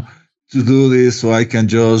 you know, to do this, so I can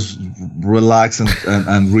just relax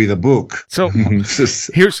and read a book. So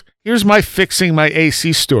here's my fixing my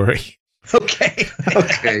AC story. Okay.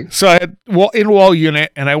 So I had in-wall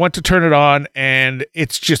unit, and I went to turn it on, and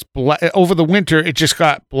it's just over the winter, it just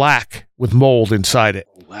got black with mold inside it.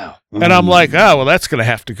 Wow. And I'm like, oh, well, that's going to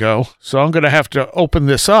have to go. So I'm going to have to open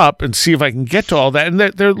this up and see if I can get to all that. And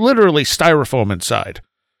they're literally styrofoam inside.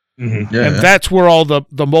 Mm-hmm. And that's where all the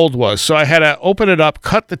mold was. So I had to open it up,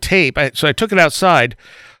 cut the tape. So I took it outside,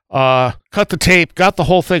 cut the tape, got the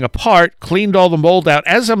whole thing apart, cleaned all the mold out.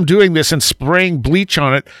 As I'm doing this and spraying bleach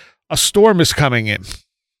on it, a storm is coming in.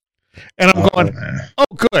 And I'm going,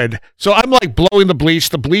 oh, good. So I'm like blowing the bleach.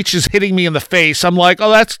 The bleach is hitting me in the face. I'm like, oh,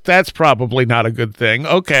 that's probably not a good thing.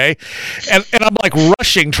 Okay. And I'm like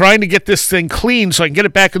rushing, trying to get this thing clean so I can get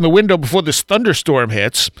it back in the window before this thunderstorm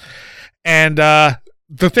hits. And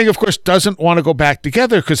the thing, of course, doesn't want to go back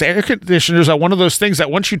together, because air conditioners are one of those things that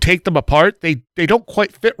once you take them apart, they don't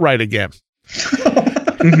quite fit right again.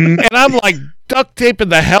 And I'm like duct taping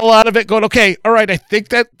the hell out of it, going, okay, all right, I think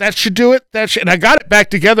that should do it. And I got it back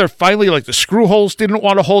together. Finally, like the screw holes didn't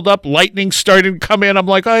want to hold up. Lightning started to come in. I'm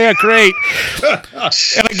like, oh yeah, great. And I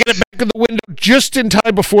get it back in the window just in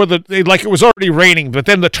time before it was already raining, but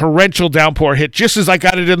then the torrential downpour hit just as I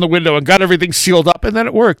got it in the window and got everything sealed up, and then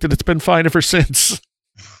it worked, and it's been fine ever since.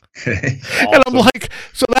 Okay. Awesome. And I'm like,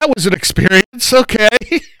 so that was an experience. Okay.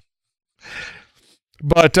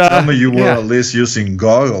 But tell me you were at least using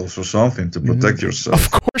goggles or something to protect yourself. Of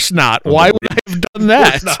course not. Why would I have done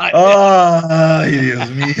that? Dios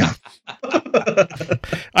mío.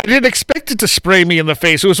 I didn't expect it to spray me in the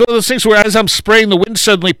face. It was one of those things where as I'm spraying, the wind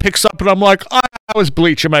suddenly picks up, and I'm like, oh, that was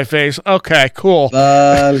bleach in my face. Okay, cool.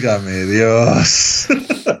 Válgame Dios.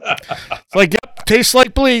 It's like, yep, tastes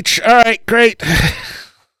like bleach. All right, great.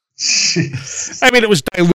 Jesus. I mean, it was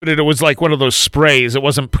diluted. It was like one of those sprays. It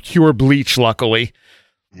wasn't pure bleach, luckily.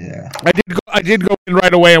 Yeah. I did go in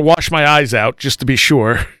right away and wash my eyes out just to be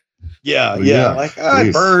sure. Yeah. Like,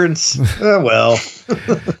 it burns. Oh, well.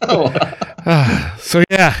 So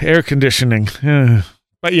yeah, air conditioning.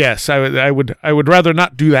 But yes, I would rather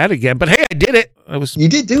not do that again. But hey, I did it. You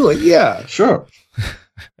did do it. Yeah, sure.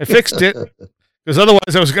 I fixed it, because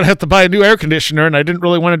otherwise I was going to have to buy a new air conditioner, and I didn't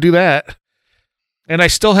really want to do that. And I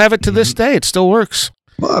still have it to this day. It still works.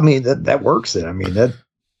 Well, I mean, that works then. I mean,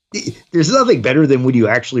 there's nothing better than when you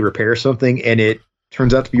actually repair something and it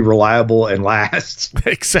turns out to be reliable and lasts.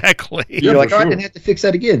 Exactly. You're like, I didn't have to fix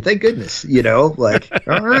that again. Thank goodness. Like,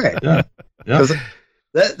 all right. Yeah. Because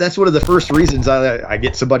that's one of the first reasons I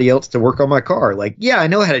get somebody else to work on my car. Like, yeah, I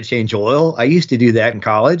know how to change oil. I used to do that in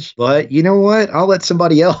college, but you know what? I'll let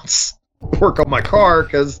somebody else work on my car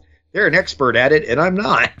because they're an expert at it and I'm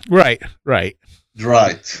not. Right.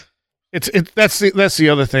 That's the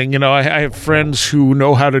other thing. I have friends who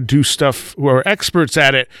know how to do stuff, who are experts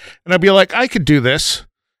at it, and I'd be like, I could do this.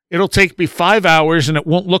 It'll take me 5 hours and it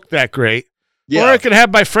won't look that great. Yeah. Or I could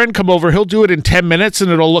have my friend come over. He'll do it in 10 minutes and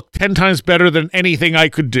it'll look 10 times better than anything I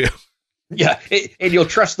could do. Yeah. And you'll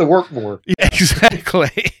trust the work more. Yeah,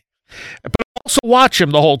 exactly. But also watch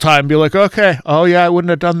him the whole time. Be like, okay, oh yeah, I wouldn't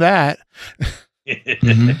have done that.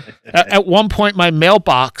 Mm-hmm. At one point, my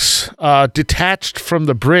mailbox detached from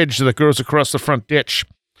the bridge that goes across the front ditch.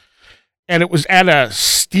 And it was at a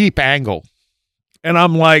steep angle. And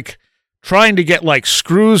I'm like, trying to get like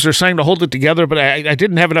screws or something to hold it together, but I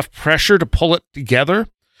didn't have enough pressure to pull it together.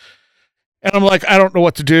 And I'm like, I don't know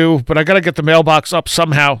what to do, but I got to get the mailbox up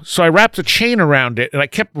somehow. So I wrapped a chain around it and I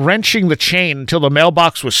kept wrenching the chain until the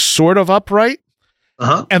mailbox was sort of upright.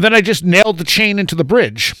 Uh-huh. And then I just nailed the chain into the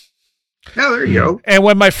bridge. Oh, there you go. And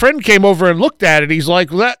when my friend came over and looked at it, he's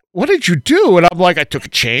like, what did you do? And I'm like, I took a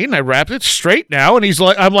chain, I wrapped it straight now. And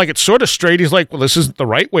I'm like, it's sort of straight. He's like, well, this isn't the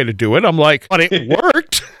right way to do it. I'm like, but it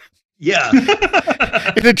worked. Yeah.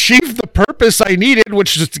 It achieved the purpose I needed,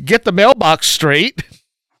 which is to get the mailbox straight.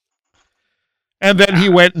 And then he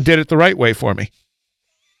went and did it the right way for me.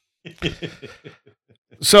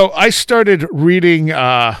 So I started reading,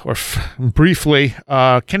 briefly,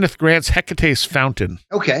 Kenneth Grant's Hecate's Fountain.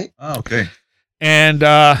 Okay. Oh, okay. And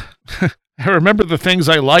I remember the things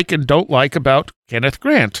I like and don't like about Kenneth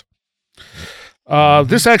Grant.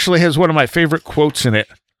 This actually has one of my favorite quotes in it.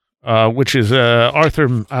 Which is Arthur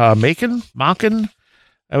Machen.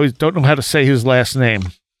 I always don't know how to say his last name.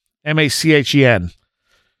 Machen.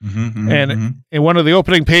 And in one of the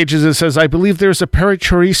opening pages, it says, I believe there's a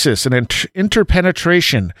perichoresis, an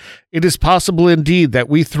interpenetration. It is possible indeed that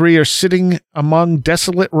we three are sitting among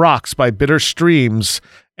desolate rocks by bitter streams,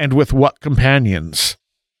 and with what companions?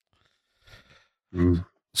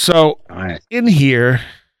 So in here,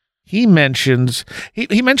 he mentions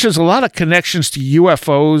a lot of connections to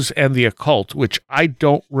UFOs and the occult, which I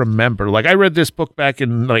don't remember. Like, I read this book back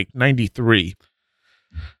in like 93.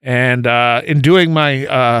 And in doing my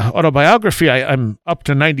autobiography, I'm up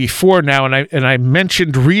to 94 now, and I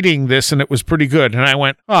mentioned reading this, and it was pretty good. And I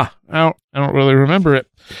went, I don't really remember it.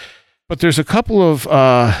 But there's a couple of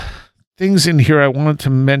things in here I wanted to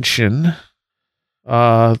mention,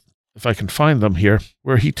 if I can find them here,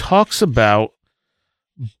 where he talks about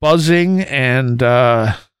buzzing and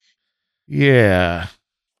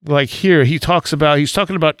like here he's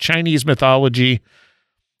talking about Chinese mythology.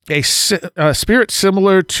 A spirit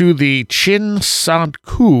similar to the Chin San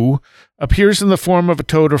Ku appears in the form of a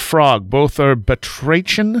toad or frog. Both are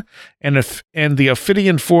batrachian, and the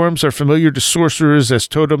Ophidian forms are familiar to sorcerers as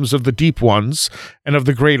totems of the deep ones and of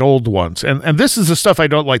the great old ones. And this is the stuff I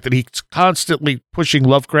don't like, that he's constantly pushing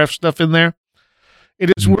Lovecraft stuff in there.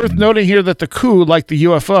 It is worth noting here that the Ku, like the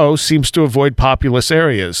UFO, seems to avoid populous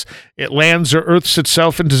areas. It lands or earths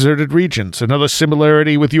itself in deserted regions. Another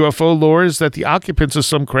similarity with UFO lore is that the occupants of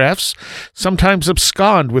some crafts sometimes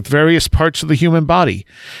abscond with various parts of the human body.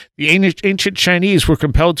 The ancient Chinese were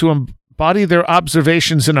compelled to embody their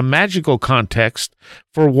observations in a magical context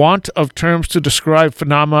for want of terms to describe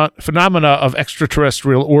phenomena of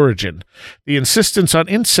extraterrestrial origin. The insistence on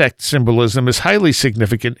insect symbolism is highly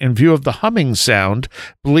significant in view of the humming sound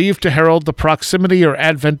believed to herald the proximity or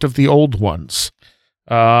advent of the old ones.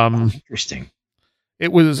 Interesting.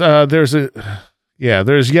 It was there's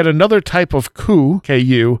yet another type of Ku,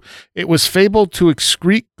 Ku. It was fabled to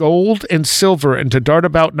excrete gold and silver and to dart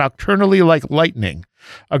about nocturnally like lightning.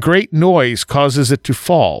 A great noise causes it to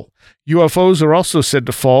fall. UFOs are also said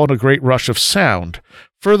to fall in a great rush of sound.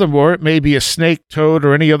 Furthermore, it may be a snake, toad,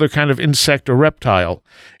 or any other kind of insect or reptile.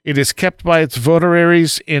 It is kept by its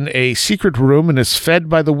votaries in a secret room and is fed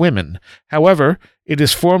by the women. However, it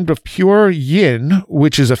is formed of pure yin,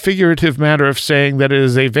 which is a figurative manner of saying that it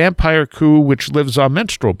is a vampire Ku which lives on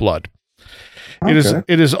menstrual blood. Okay.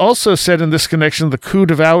 It is also said in this connection, the Ku which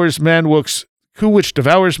devours men will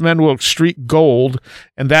excrete gold,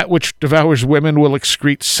 and that which devours women will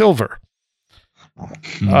excrete silver.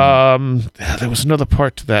 There was another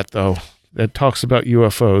part to that, though, that talks about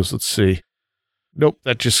UFOs. Let's see. Nope,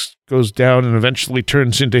 that just goes down and eventually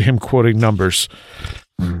turns into him quoting numbers.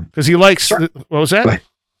 Because he likes... what was that?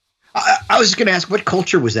 I was just going to ask, what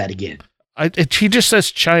culture was that again? He just says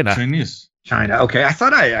China. Chinese. China. Okay, I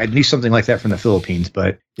thought I knew something like that from the Philippines,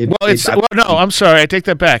 but no, I'm sorry, I take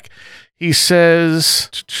that back. He says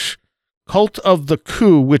cult of the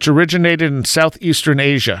Ku, which originated in Southeastern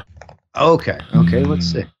Asia. Okay,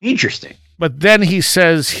 let's see. Interesting. But then he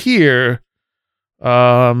says here,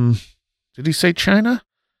 did he say China?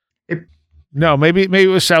 No, maybe it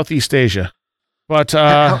was Southeast Asia. But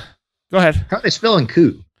go ahead. How are they spelling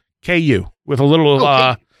Ku? Ku with a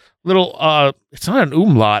little it's not an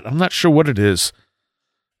umlaut. I'm not sure what it is.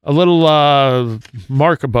 A little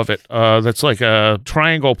mark above it that's like a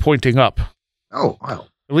triangle pointing up. Oh, wow.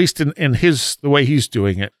 At least in the way he's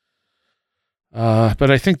doing it.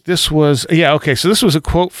 But I think this was, so this was a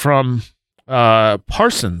quote from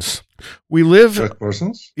Parsons. We live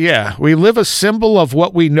a symbol of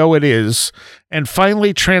what we know it is, and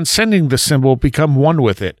finally transcending the symbol, become one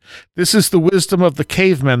with it. This is the wisdom of the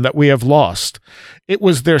cavemen that we have lost. It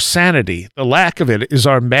was their sanity. The lack of it is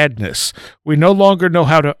our madness. We no longer know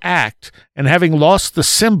how to act, and having lost the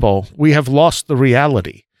symbol, we have lost the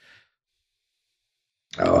reality.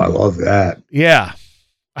 Oh, I love that. Yeah.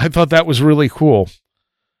 I thought that was really cool.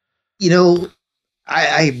 You know,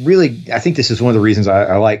 I think this is one of the reasons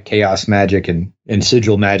I like chaos magic and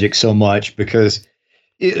sigil magic so much, because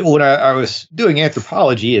when I was doing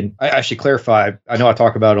anthropology, and I should clarify, I know I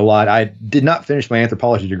talk about it a lot. I did not finish my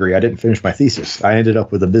anthropology degree. I didn't finish my thesis. I ended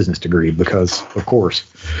up with a business degree because, of course.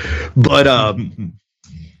 But,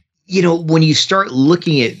 you know, when you start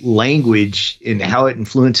looking at language and how it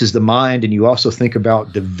influences the mind, and you also think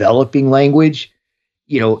about developing language,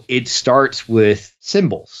 you know, it starts with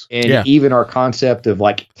symbols, and even our concept of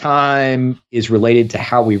like time is related to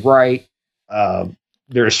how we write.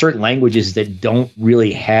 There are certain languages that don't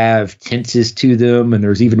really have tenses to them. And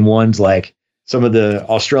there's even ones like some of the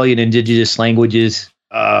Australian indigenous languages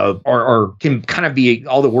can kind of be,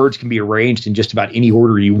 all the words can be arranged in just about any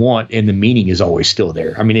order you want, and the meaning is always still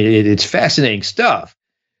there. I mean, it's fascinating stuff.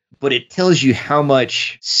 But it tells you how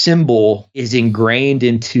much symbol is ingrained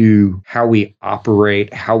into how we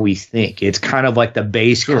operate, how we think. It's kind of like the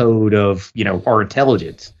base code of, you know, our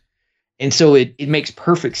intelligence. And so it makes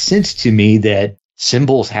perfect sense to me that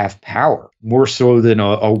symbols have power, more so than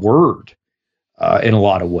a word in a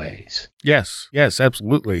lot of ways. Yes,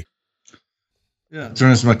 absolutely. Yeah,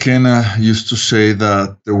 Terence McKenna used to say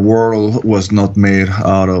that the world was not made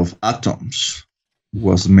out of atoms.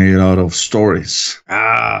 Was made out of stories.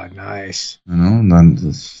 Ah, nice. You know, and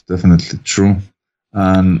that's definitely true.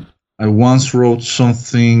 And I once wrote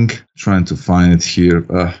something, trying to find it here,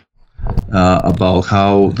 about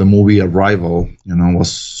how the movie Arrival, you know, was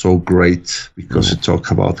so great because it talked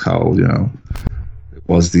about how, you know, it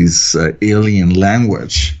was this alien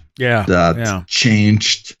language that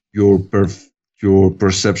changed your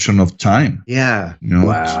perception of time. Yeah. You know,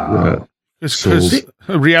 wow. Because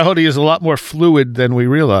reality is a lot more fluid than we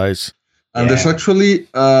realize. And there's actually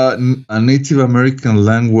a Native American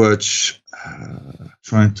language,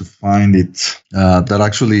 trying to find it, that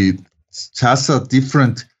actually has a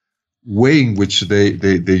different way in which they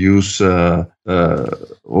use or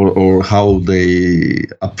how they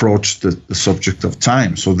approach the subject of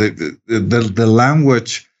time. So the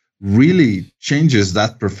language really changes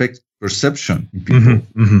that perfect perception in people.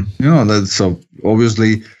 Mm-hmm, mm-hmm. You know, that's so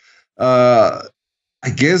obviously. I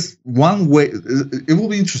guess one way it will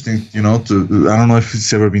be interesting, you know, I don't know if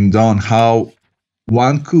it's ever been done, how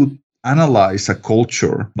one could analyze a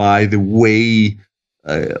culture by the way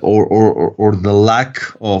or the lack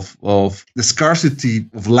of the scarcity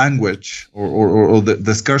of language or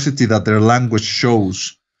the scarcity that their language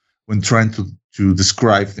shows when trying to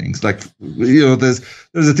describe things. Like, you know, there's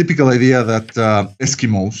a typical idea that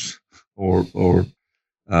Eskimos or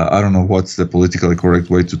I don't know what's the politically correct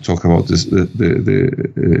way to talk about this.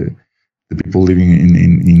 The people living in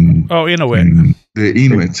Inuit. The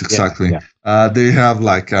Inuits, exactly. Yeah. They have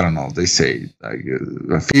like, I don't know, they say like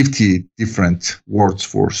 50 different words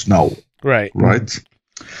for snow. Right.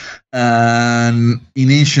 And in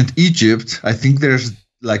ancient Egypt, I think there's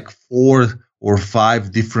like 4 or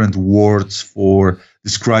 5 different words for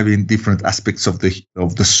describing different aspects of the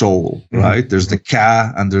soul. Mm-hmm. Right. There's the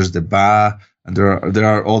Ka and there's the Ba. And there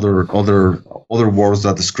are other words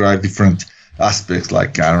that describe different aspects,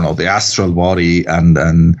 like, I don't know, the astral body and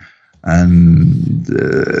the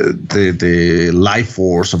life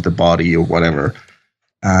force of the body or whatever.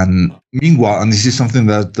 And meanwhile, and this is something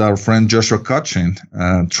that our friend Joshua Cutchin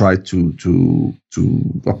tried to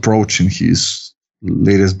approach in his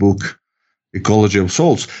latest book, Ecology of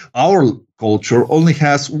Souls. Our culture only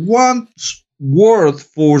has one word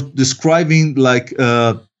for describing like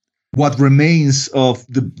what remains of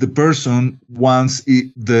the person once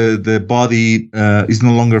the body is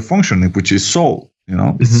no longer functioning, which is soul.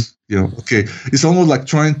 It's okay. It's almost like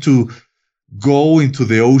trying to go into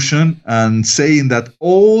the ocean and saying that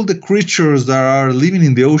all the creatures that are living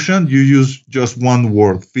in the ocean, you use just one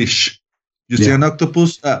word: fish. You see an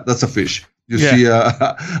octopus, that's a fish. You see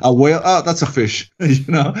a whale, that's a fish.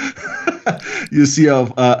 You see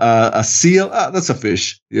a seal, that's a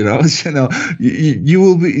fish. You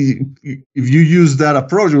will be, if you use that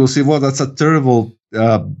approach, you will see, well, that's a terrible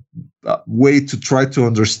way to try to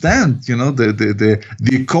understand, the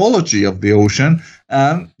ecology of the ocean.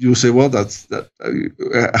 And you say, well,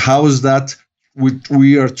 how is that?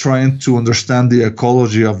 We are trying to understand the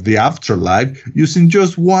ecology of the afterlife using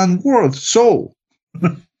just one word: soul.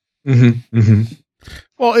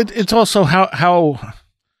 Well, it's also how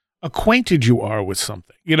acquainted you are with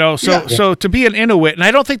something, So to be an Inuit, and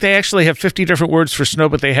I don't think they actually have 50 different words for snow,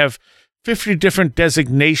 but they have 50 different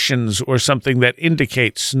designations or something that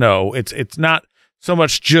indicate snow. It's not so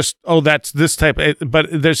much just, that's this type, but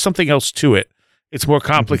there's something else to it. It's more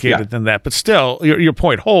complicated than that. But still, your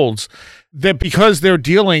point holds that because they're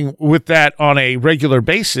dealing with that on a regular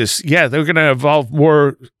basis, they're going to evolve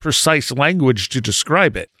more precise language to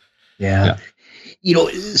describe it. Yeah.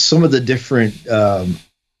 Some of the different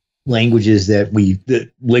languages that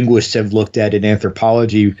linguists have looked at in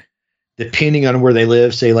anthropology, depending on where they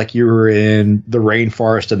live, say like you were in the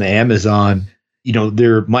rainforest in the Amazon,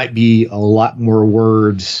 there might be a lot more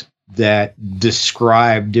words that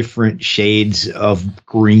describe different shades of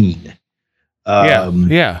green.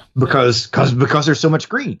 Because there's so much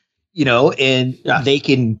green, and they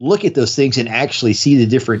can look at those things and actually see the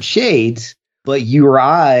different shades, but you or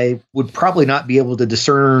I would probably not be able to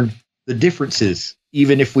discern the differences,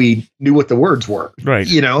 even if we knew what the words were, right?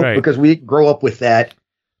 Because we didn't grow up with that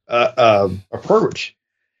approach.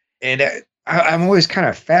 And I'm always kind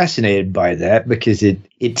of fascinated by that because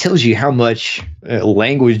it tells you how much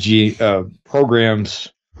language programs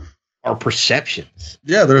are perceptions.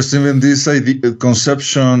 Yeah, there's even this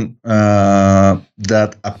conception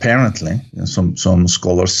that apparently, some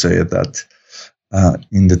scholars say that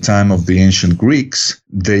in the time of the ancient Greeks,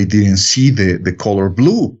 they didn't see the color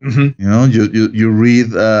blue. You read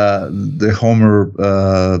the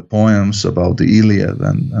Homer poems about the Iliad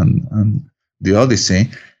and the Odyssey.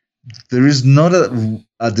 There is not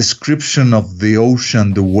a description of the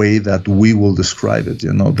ocean the way that we will describe it,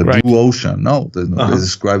 the blue ocean. No, they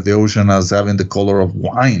describe the ocean as having the color of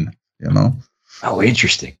wine, Oh,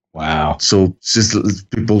 interesting. Wow. So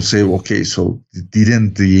people say, okay, so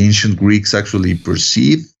didn't the ancient Greeks actually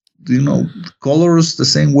perceive, colors the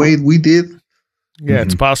same way we did? Yeah,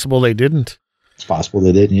 it's possible they didn't. It's possible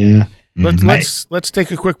they didn't, yeah. Let's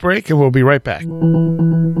take a quick break and we'll be right back.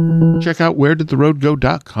 Check out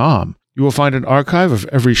wheredidtheroadgo.com. You will find an archive of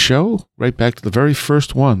every show, right back to the very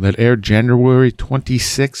first one that aired January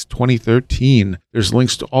 26, 2013. There's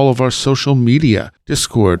links to all of our social media,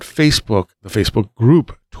 Discord, Facebook, the Facebook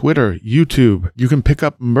group, Twitter, YouTube. You can pick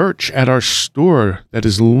up merch at our store that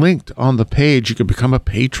is linked on the page. You can become a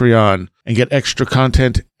Patreon and get extra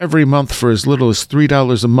content every month for as little as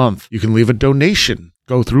 $3 a month. You can leave a donation,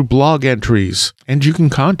 go through blog entries, and you can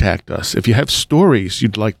contact us if you have stories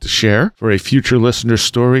you'd like to share for a future listener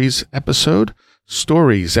stories episode.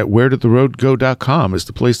 Stories at wheredidtheroadgo.com is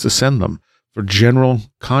the place to send them. For general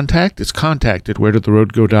contact, it's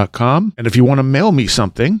contact@wheredidtheroadgo.com. And if you want to mail me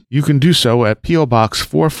something, you can do so at P.O. Box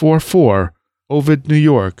 444, Ovid, New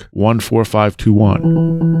York,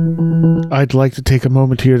 14521. I'd like to take a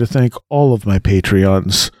moment here to thank all of my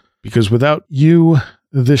Patreons, because without you,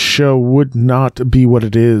 this show would not be what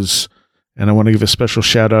it is. And I want to give a special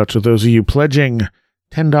shout out to those of you pledging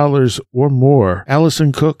 $10 or more: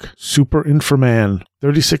 Allison Cook, Super Inframan,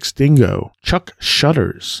 36 Dingo, Chuck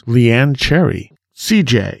Shutters, Leanne Cherry,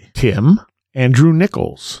 CJ, Tim, Andrew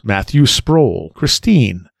Nichols, Matthew Sproul,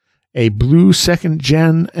 Christine, a blue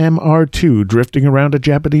second-gen MR2 drifting around a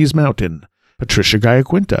Japanese mountain, Patricia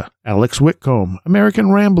Giaquinta, Alex Whitcomb,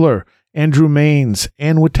 American Rambler, Andrew Maines,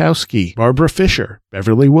 Ann Witowski, Barbara Fisher,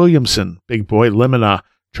 Beverly Williamson, Big Boy Lemona,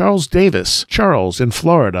 Charles Davis, Charles in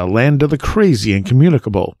Florida, Land of the Crazy and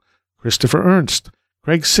Communicable, Christopher Ernst,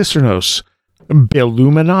 Craig Cicernos,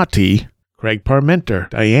 Billuminati, Craig Parmenter,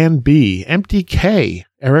 Diane B., MTK,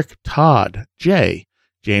 Eric Todd, J.,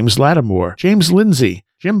 James Lattimore, James Lindsay,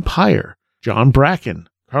 Jim Pyre, John Bracken,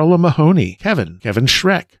 Carla Mahoney, Kevin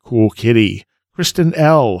Schreck, Cool Kitty, Kristen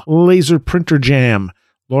L., Laser Printer Jam,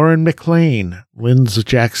 Lauren McLean, Linz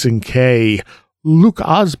Jackson K., Luke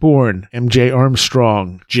Osborne, MJ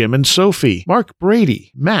Armstrong, Jim and Sophie, Mark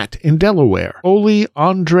Brady, Matt in Delaware, Oli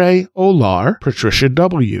Andre Olar, Patricia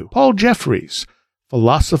W., Paul Jeffries,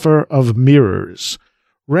 Philosopher of Mirrors,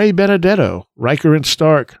 Ray Benedetto, Riker and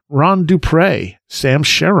Stark, Ron Dupre, Sam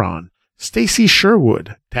Sharon, Stacy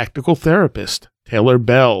Sherwood, Tactical Therapist, Taylor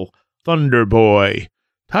Bell, Thunderboy,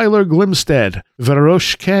 Tyler Glimstead,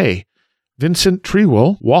 Verosh K., Vincent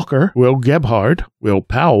Trewell, Walker, Will Gebhard, Will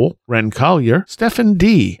Powell, Ren Collier, Stephen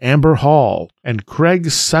D., Amber Hall, and Craig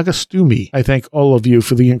Sagastumi. I thank all of you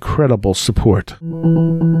for the incredible support.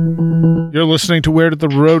 You're listening to Where Did the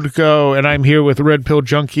Road Go? And I'm here with Red Pill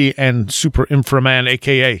Junkie and Super Inframan,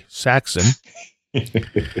 a.k.a. Saxon.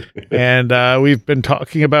 And we've been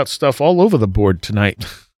talking about stuff all over the board tonight,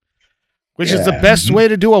 which is the best way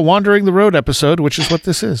to do a Wandering the Road episode, which is what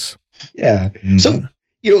this is. Yeah. So,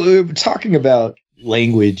 we're talking about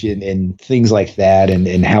language and things like that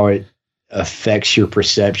and how it affects your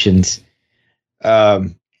perceptions.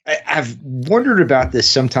 I've wondered about this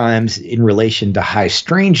sometimes in relation to high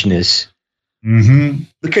strangeness.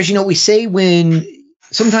 Because, we say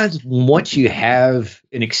sometimes once you have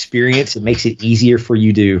an experience, it makes it easier for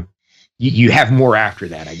you to, you have more after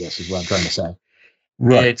that, I guess is what I'm trying to say.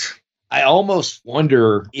 Right. I almost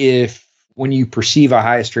wonder if when you perceive a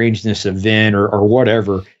high strangeness event or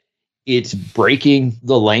whatever, it's breaking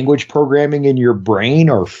the language programming in your brain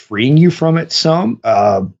or freeing you from it some.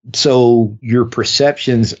 So your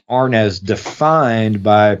perceptions aren't as defined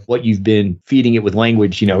by what you've been feeding it with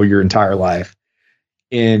language, your entire life,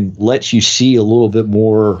 and lets you see a little bit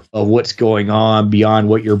more of what's going on beyond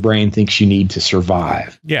what your brain thinks you need to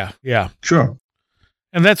survive. Yeah. Sure.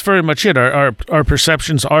 And that's very much it. Our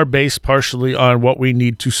perceptions are based partially on what we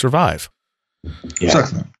need to survive. Yeah.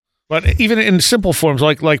 Exactly. But even in simple forms,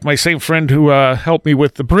 like my same friend who helped me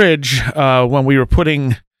with the bridge when we were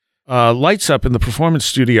putting lights up in the performance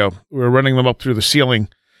studio, we were running them up through the ceiling.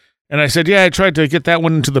 And I said, I tried to get that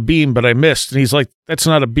one into the beam, but I missed. And he's like, that's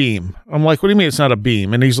not a beam. I'm like, what do you mean it's not a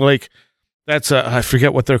beam? And he's like, that's I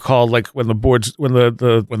forget what they're called, like when the boards, when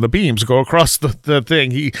the beams go across the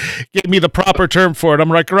thing. He gave me the proper term for it. I'm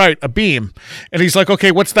like, right, a beam. And he's like,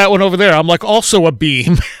 okay, what's that one over there? I'm like, also a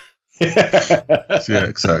beam. Yeah,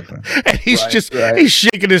 exactly. And he's he's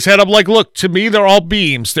shaking his head. I'm like, look, to me, they're all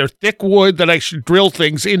beams. They're thick wood that I should drill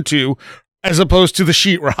things into as opposed to the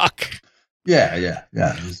sheetrock. Yeah.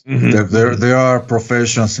 There are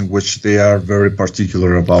professions in which they are very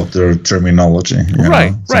particular about their terminology.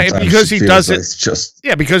 Right. Sometimes because he does it. It's just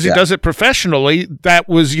Because he does it professionally. That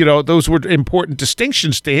was, those were important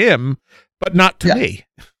distinctions to him, but not to me.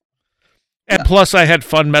 And plus, I had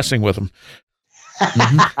fun messing with him.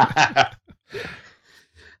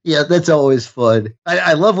 Yeah, that's always fun.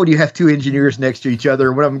 I love when you have two engineers next to each other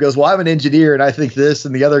and one of them goes, well, I'm an engineer and I think this,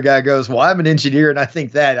 and the other guy goes, well, I'm an engineer and I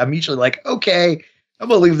think that. I'm usually like, okay, I'm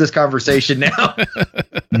gonna leave this conversation now.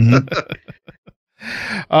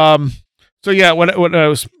 So when I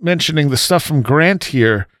was mentioning the stuff from Grant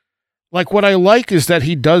here, like what I like is that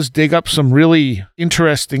he does dig up some really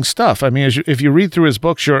interesting stuff. I mean, if you read through his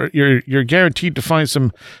books, you're guaranteed to find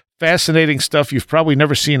some fascinating stuff you've probably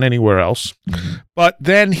never seen anywhere else. But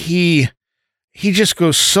then he just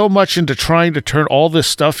goes so much into trying to turn all this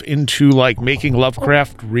stuff into like making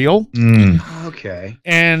Lovecraft real. Okay.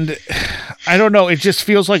 And I don't know, it just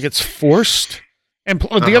feels like it's forced. And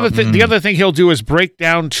the other thing he'll do is break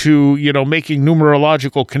down to, making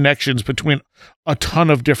numerological connections between a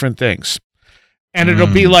ton of different things. And it'll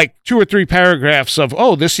be like 2 or 3 paragraphs of,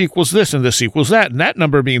 this equals this, and this equals that, and that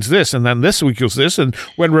number means this, and then this equals this, and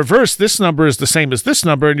when reversed, this number is the same as this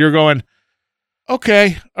number, and you're going,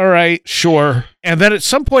 okay, all right, sure. And then at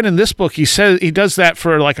some point in this book, he says he does that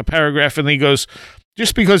for like a paragraph, and then he goes,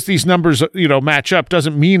 just because these numbers, match up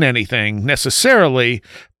doesn't mean anything necessarily,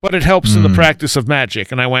 but it helps in the practice of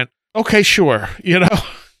magic. And I went, okay, sure,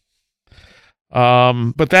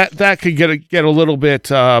 But that could get a little bit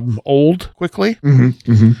old quickly.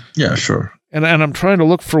 Yeah, sure. And I'm trying to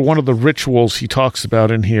look for one of the rituals he talks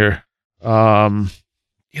about in here.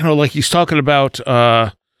 Like he's talking about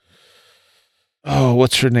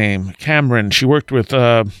what's her name? Cameron. She worked with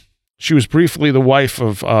she was briefly the wife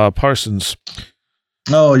of Parsons.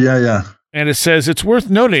 Oh, yeah. And it says, it's worth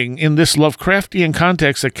noting in this Lovecraftian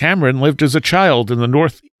context that Cameron lived as a child in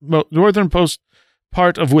the northern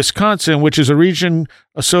part of Wisconsin, which is a region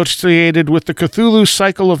associated with the Cthulhu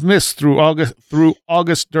cycle of myths through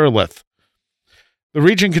August Derleth. The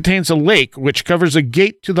region contains a lake which covers a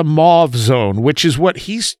gate to the Mauve Zone, which is what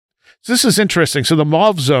this is interesting. So the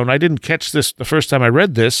Mauve Zone, I didn't catch this the first time I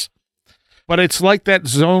read this, but it's like that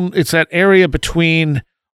zone, it's that area between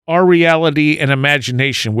our reality and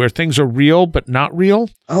imagination, where things are real but not real.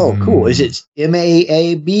 Oh, cool. Is it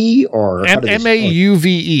MAAB or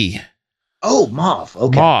MAUVE? Oh, Mauve.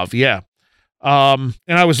 Okay. Mauve, yeah. And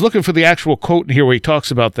I was looking for the actual quote in here where he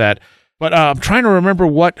talks about that, but I'm trying to remember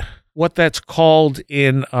what that's called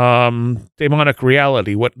in demonic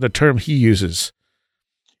reality, what the term he uses.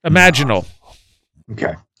 Imaginal.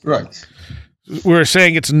 Okay. Right. We're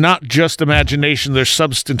saying it's not just imagination, there's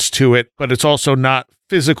substance to it, but it's also not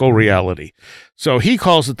physical reality. So he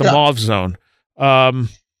calls it the Mauve Zone,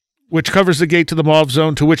 which covers the gate to the Mauve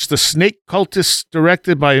Zone, to which the snake cultists,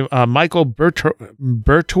 directed by Michael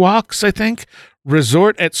Bertoix, I think,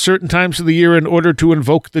 resort at certain times of the year in order to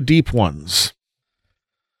invoke the deep ones.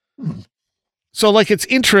 So, like, it's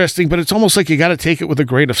interesting, but it's almost like you got to take it with a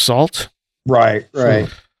grain of salt. Right. But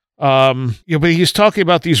he's talking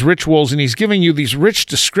about these rituals, and he's giving you these rich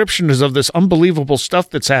descriptions of this unbelievable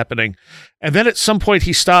stuff that's happening. And then at some point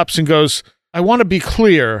he stops and goes, I want to be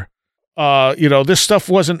clear. This stuff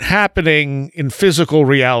wasn't happening in physical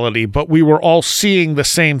reality, but we were all seeing the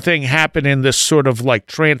same thing happen in this sort of like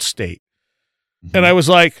trance state. Mm-hmm. And I was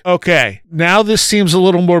like, okay, now this seems a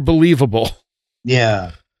little more believable.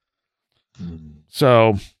 Yeah.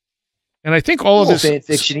 So, and I think all of this fan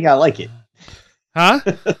fiction-y. I like it. Huh?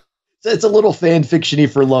 It's a little fan fiction-y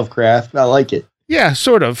for Lovecraft. I like it. Yeah,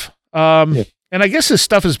 sort of. And I guess his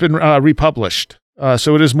stuff has been republished,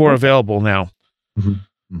 so it is more available now. Mm-hmm.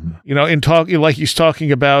 Mm-hmm. Like he's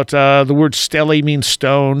talking about the word stele means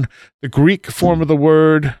stone. The Greek form of the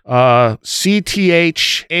word CTHAHI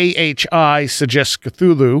suggests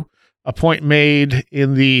Cthulhu, a point made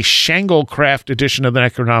in the Shanglecraft edition of the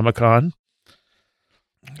Necronomicon.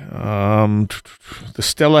 The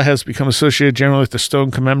stela has become associated generally with the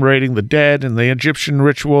stone commemorating the dead. In the Egyptian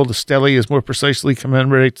ritual, the stele is more precisely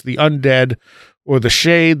commemorates the undead or the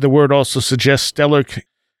shade. The word also suggests stellar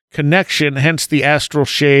connection, hence the astral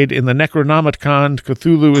shade. In the Necronomicon,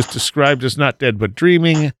 Cthulhu is described as not dead but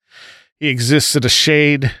dreaming. He exists as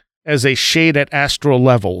a shade at astral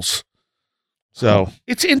levels. So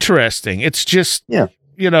it's interesting. It's just,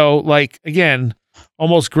 like, again,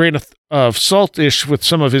 almost grain of salt-ish with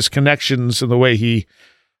some of his connections and the way he,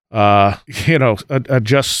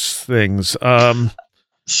 adjusts things.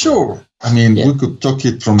 Sure. I mean, we could talk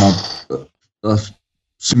it from a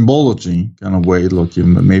symbology kind of way. Like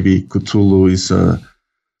maybe Cthulhu is a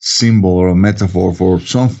symbol or a metaphor for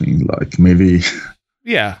something. Like maybe.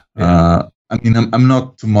 Yeah. I'm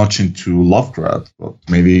not too much into Lovecraft, but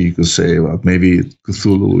maybe you could say, maybe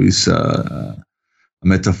Cthulhu is a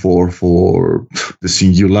metaphor for the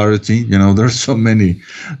singularity. There's so many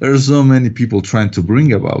people trying to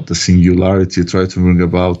bring about the singularity, try to bring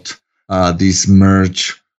about this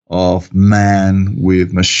merge of man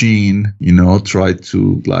with machine, try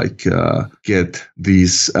to get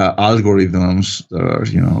these algorithms that are,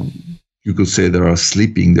 you could say they are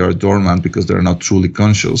sleeping, they are dormant because they're not truly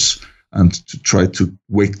conscious, and to try to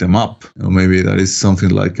wake them up. Maybe that is something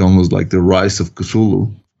like almost like the rise of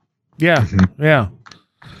Cthulhu. Yeah, yeah.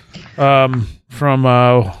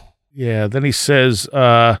 Then he says,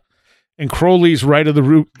 in Crowley's Rite of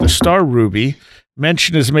the Star Ruby,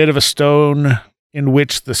 mention is made of a stone in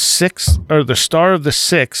which the star of the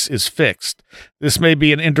six is fixed. This may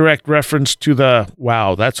be an indirect reference to the,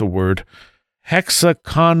 that's a word,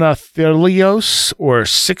 hexaconathelios, or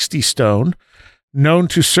 60 stone, known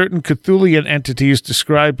to certain Cthulian entities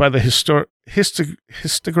described by the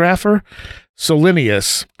histographer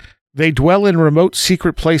Solinius. They dwell in remote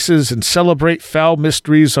secret places and celebrate foul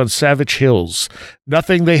mysteries on savage hills.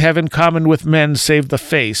 Nothing they have in common with men save the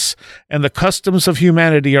face, and the customs of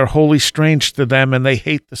humanity are wholly strange to them, and they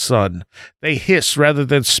hate the sun. They hiss rather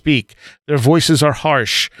than speak. Their voices are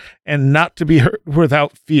harsh, and not to be heard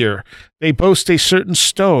without fear. They boast a certain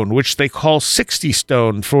stone, which they call 60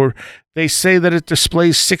 stone, for they say that it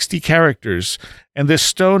displays 60 characters, and this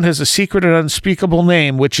stone has a secret and unspeakable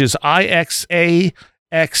name, which is IXAXAAR.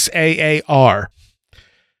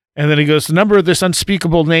 And then he goes, the number of this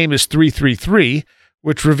unspeakable name is 333,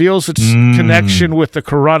 which reveals its connection with the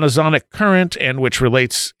Coronazonic current and which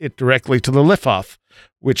relates it directly to the Liphoth,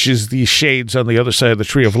 which is the shades on the other side of the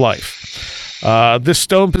Tree of Life. This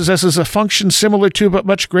stone possesses a function similar to, but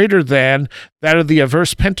much greater than, that of the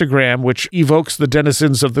averse pentagram, which evokes the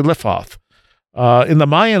denizens of the Liphoth. In the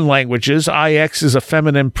Mayan languages, IX is a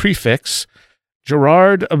feminine prefix.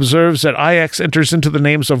 Gerard observes that IX enters into the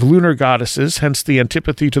names of lunar goddesses, hence the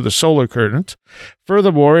antipathy to the solar current.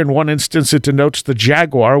 Furthermore, in one instance, it denotes the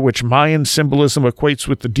jaguar, which Mayan symbolism equates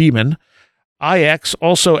with the demon. IX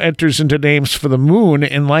also enters into names for the moon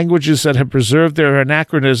in languages that have preserved their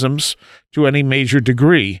anachronisms to any major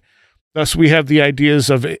degree. Thus, we have the ideas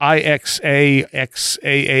of IXAXAAR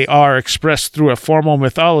expressed through a formal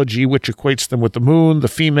mythology, which equates them with the moon, the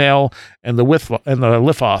female, and the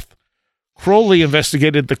Lithoth. Crowley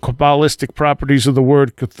investigated the Kabbalistic properties of the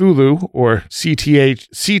word Cthulhu, or CTHAHI,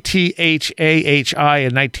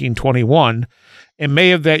 in 1921. In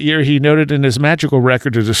May of that year, he noted in his magical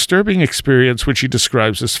record a disturbing experience, which he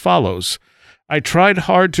describes as follows. I tried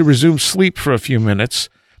hard to resume sleep for a few minutes,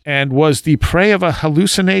 and was the prey of a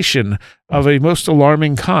hallucination of a most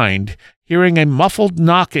alarming kind, hearing a muffled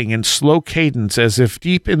knocking in slow cadence as if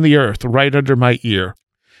deep in the earth right under my ear.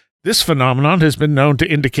 This phenomenon has been known to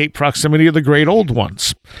indicate proximity of the great old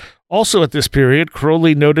ones. Also at this period,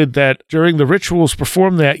 Crowley noted that during the rituals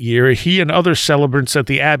performed that year, he and other celebrants at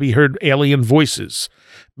the Abbey heard alien voices.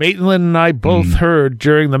 Maitland and I both heard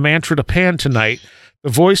during the Mantra to Pan tonight the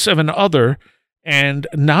voice of an other and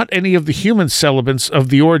not any of the human celebrants of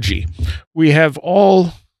the orgy. We have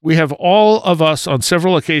all of us on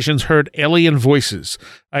several occasions heard alien voices.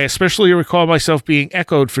 I especially recall myself being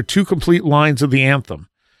echoed for 2 complete lines of the anthem.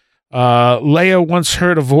 Leia once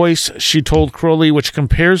heard a voice, she told Crowley, which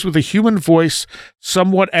compares with a human voice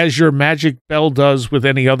somewhat as your magic bell does with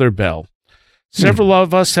any other bell. Several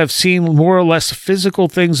of us have seen more or less physical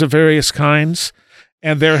things of various kinds,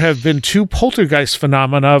 and there have been 2 poltergeist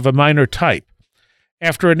phenomena of a minor type.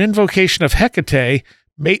 After an invocation of Hecate,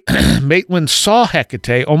 Maitland saw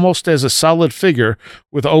Hecate almost as a solid figure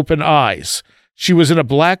with open eyes. She was in a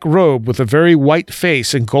black robe with a very white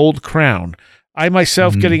face and gold crown. I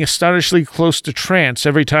myself getting astonishingly close to trance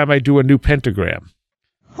every time I do a new pentagram.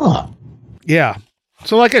 Huh. Yeah.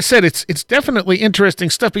 So like I said, it's definitely interesting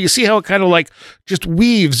stuff, but you see how it kind of like just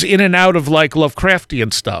weaves in and out of like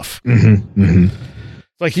Lovecraftian stuff.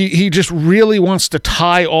 Like he just really wants to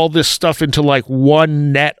tie all this stuff into like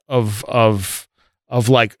one net of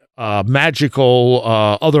like magical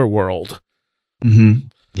otherworld.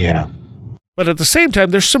 Yeah. But at the same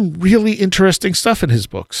time, there's some really interesting stuff in his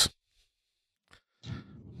books.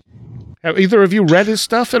 Have either of you read his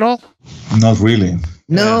stuff at all? Not really.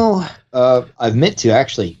 No, I've meant to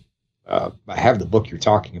actually. I have the book you're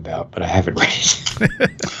talking about, but I haven't read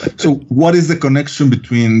it. So what is the connection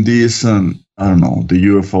between this and, I don't know, the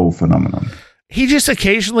UFO phenomenon? He just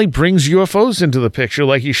occasionally brings UFOs into the picture.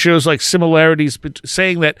 Like he shows like similarities,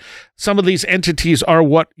 saying that some of these entities are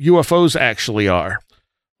what UFOs actually are.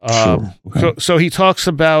 Sure. Okay. So he talks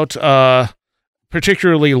about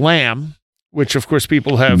particularly Lamb, which of course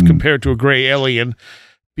people have compared to a gray alien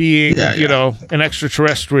being, an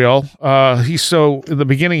extraterrestrial. In the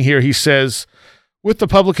beginning here, he says, with the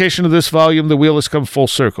publication of this volume, the wheel has come full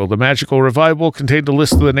circle. The Magical Revival contained a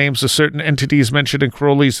list of the names of certain entities mentioned in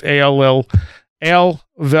Crowley's Vel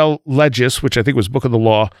Legis, which I think was Book of the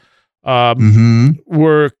Law,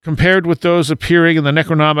 were compared with those appearing in the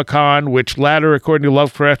Necronomicon, which latter, according to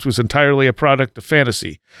Lovecraft, was entirely a product of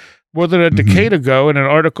fantasy. More than a decade ago, in an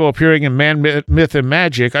article appearing in Man, Myth, and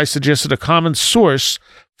Magic, I suggested a common source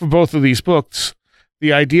for both of these books.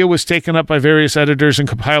 The idea was taken up by various editors and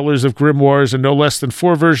compilers of grimoires, and no less than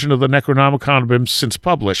 4 versions of the Necronomicon have been since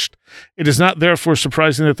published. It is not therefore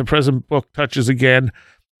surprising that the present book touches again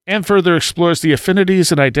and further explores the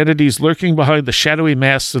affinities and identities lurking behind the shadowy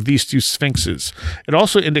masks of these 2 sphinxes. It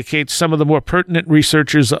also indicates some of the more pertinent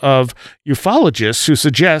researchers of ufologists who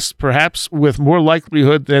suggest, perhaps with more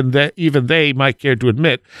likelihood than that even they might care to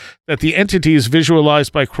admit, that the entities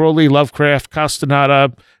visualized by Crowley, Lovecraft,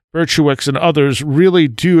 Castaneda, Birchwick, and others really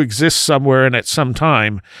do exist somewhere and at some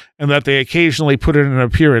time, and that they occasionally put in an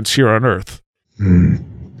appearance here on Earth.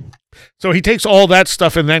 So he takes all that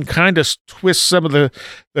stuff and then kind of twists some of the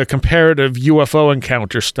comparative UFO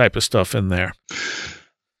encounters type of stuff in there.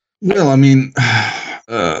 Well, I mean,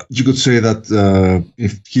 you could say that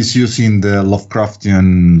if he's using the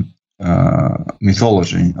Lovecraftian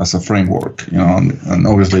mythology as a framework, and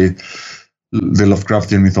obviously the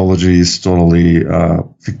Lovecraftian mythology is totally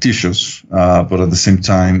fictitious, but at the same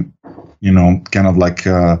time, kind of like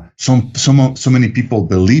so many people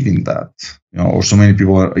believe in that, or so many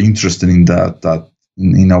people are interested in that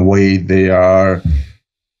in a way they are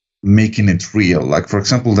making it real. Like, for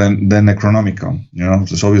example, the Necronomicon,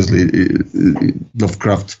 so obviously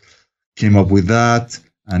Lovecraft came up with that,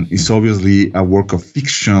 and it's obviously a work of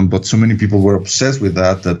fiction, but so many people were obsessed with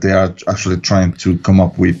that they are actually trying to come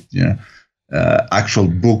up with, actual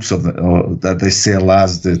books of that they sell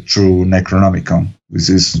as the true Necronomicon, which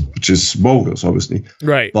is bogus, obviously.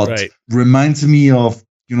 Right. But reminds me of,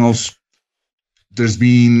 there's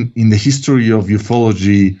been in the history of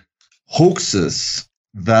ufology hoaxes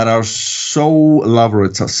that are so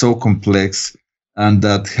elaborate, so complex, and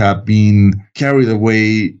that have been carried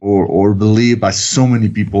away or believed by so many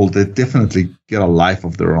people that definitely get a life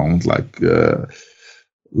of their own.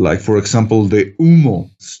 Like for example, the Humo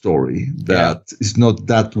story that is not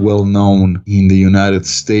that well known in the United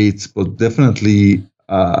States, but definitely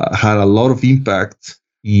had a lot of impact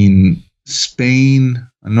in Spain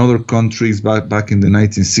and other countries back in the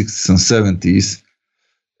 1960s and 70s.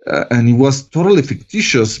 And it was totally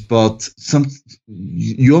fictitious, but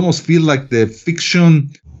you almost feel like the fiction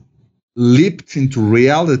leaped into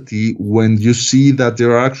reality when you see that there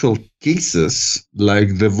are actual cases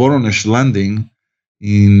like the Voronezh landing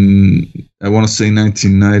in, I want to say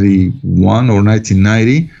 1991 or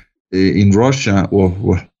 1990 in Russia or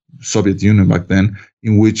Soviet Union back then,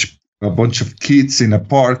 in which a bunch of kids in a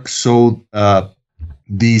park saw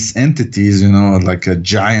these entities, like a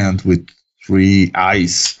giant with 3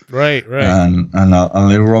 eyes, right, and a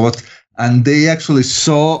little robot, and they actually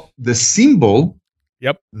saw the symbol,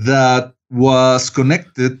 that was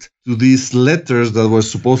connected to these letters that were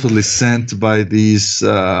supposedly sent by these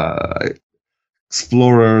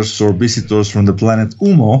explorers or visitors from the planet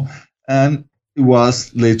Humo, and it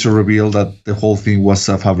was later revealed that the whole thing was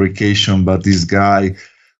a fabrication by this guy,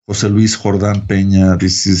 Jose Luis Jordan Peña.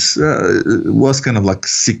 This was kind of like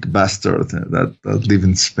sick bastard that lived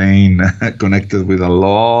in Spain, connected with a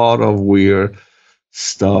lot of weird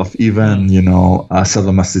stuff, even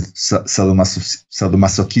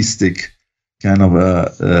sadomasochistic kind of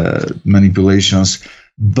manipulations.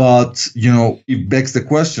 But it begs the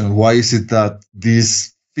question: why is it that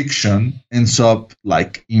this fiction ends up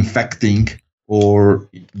like infecting or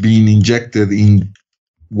being injected in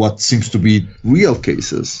what seems to be real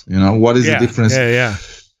cases? What is the difference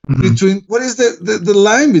between, what is the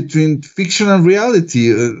line between fiction and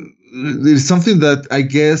reality? There's something that I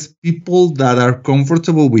guess people that are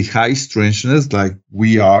comfortable with high strangeness, like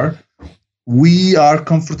we are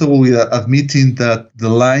comfortable with admitting that the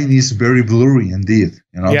line is very blurry indeed.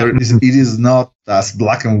 It is not as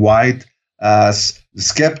black and white as the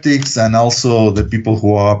skeptics and also the people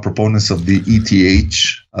who are proponents of the ETH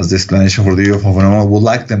as the explanation for the UFO phenomenon would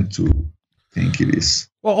like them to think it is.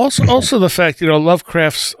 Well, also the fact, a lot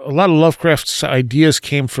of Lovecraft's ideas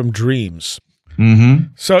came from dreams. Mm-hmm.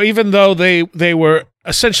 So even though they were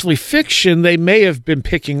essentially fiction, he may have been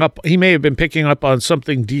picking up on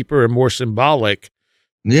something deeper and more symbolic.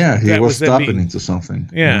 Yeah, he was tapping into something.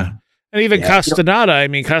 Yeah. And even Castaneda,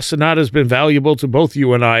 Castaneda's been valuable to both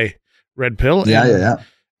you and I, Red Pill. Yeah.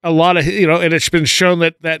 A lot of, and it's been shown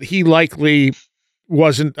that he likely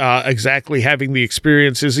wasn't exactly having the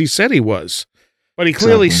experiences he said he was. But he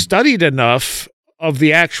clearly studied enough of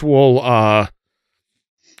the actual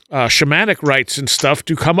shamanic rites and stuff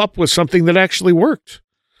to come up with something that actually worked.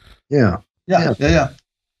 Yeah.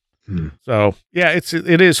 So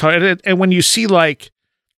it is hard. And when you see like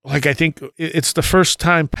I think it's the first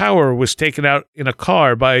time power was taken out in a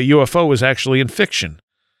car by a UFO was actually in fiction.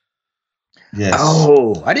 Yes.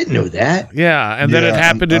 Oh, I didn't know that. Yeah, and then it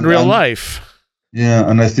happened in real life. Yeah,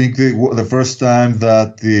 and I think the first time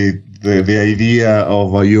that the idea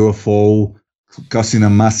of a UFO causing a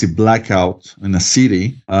massive blackout in a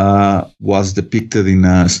city was depicted in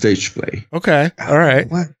a stage play. Okay, all right.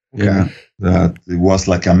 What? Okay. Yeah, that it was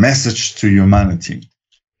like a message to humanity.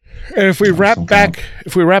 And if we wrap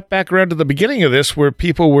back around to the beginning of this, where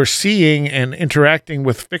people were seeing and interacting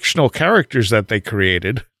with fictional characters that they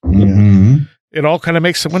created, it all kind of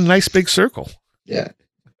makes one nice big circle. Yeah.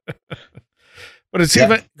 But it's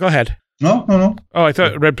even. Go ahead. No. Oh, I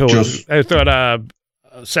thought Red Pill. I thought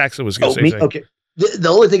Saxon was going to say something. Okay. The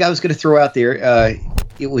only thing I was going to throw out there,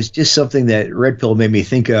 it was just something that Red Pill made me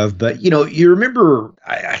think of. But you remember,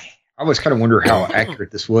 I was kind of wondering how accurate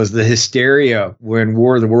this was. The hysteria when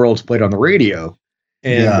War of the Worlds played on the radio.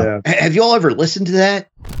 And have you all ever listened to that?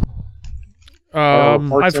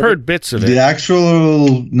 I've heard bits of it. The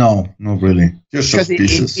actual, no, not really. Just because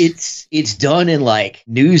pieces. It's done in like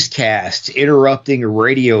newscasts, interrupting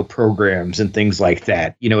radio programs and things like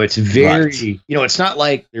that. It's very, it's not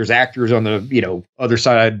like there's actors on the, other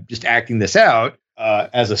side just acting this out.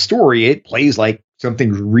 As a story, it plays like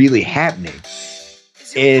something's really happening.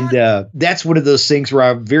 And that's one of those things where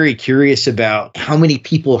I'm very curious about how many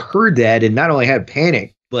people heard that and not only had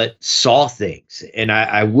panic, but saw things. And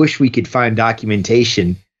I wish we could find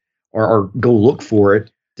documentation or go look for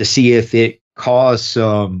it to see if it caused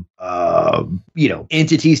some,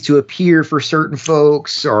 entities to appear for certain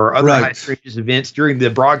folks or other high strange events during the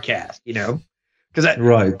broadcast, because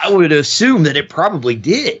I would assume that it probably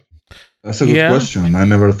did. That's a good question. I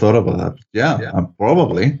never thought about that. Yeah.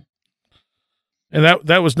 Probably. And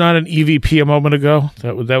that was not an EVP a moment ago.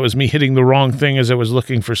 That was me hitting the wrong thing as I was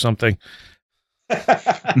looking for something.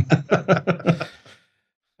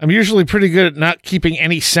 I'm usually pretty good at not keeping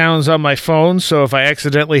any sounds on my phone, so if I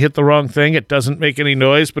accidentally hit the wrong thing, it doesn't make any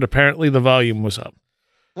noise, but apparently the volume was up.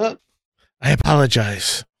 I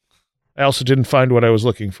apologize. I also didn't find what I was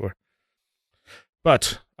looking for.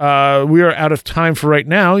 But we are out of time for right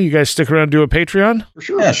now. You guys stick around and do a Patreon? For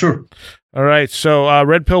sure. Yeah, sure. All right. So,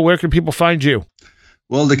 Red Pill, where can people find you?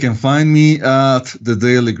 Well, they can find me at the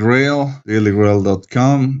Daily Grail,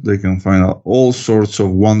 dailygrail.com. They can find out all sorts of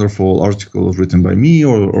wonderful articles written by me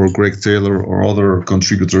or Greg Taylor or other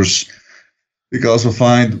contributors. You can also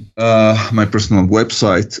find my personal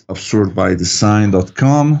website,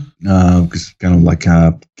 absurdbydesign.com, which is kind of like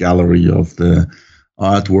a gallery of the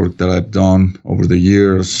artwork that I've done over the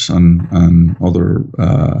years and other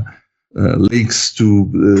links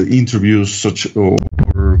to interviews such or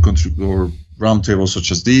roundtables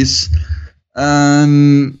such as this.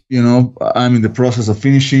 And, I'm in the process of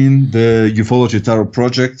finishing the Ufology Tarot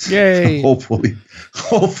project. Yay! hopefully,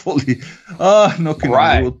 knocking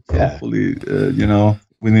on wood, hopefully,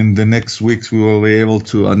 within the next weeks, we will be able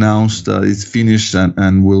to announce that it's finished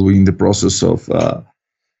and we'll be in the process of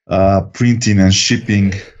printing and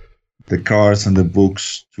shipping the cards and the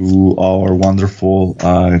books to our wonderful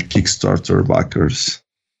Kickstarter backers.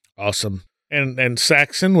 Awesome. And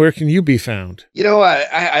Saxon, where can you be found?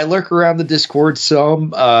 I lurk around the Discord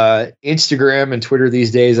some. Instagram and Twitter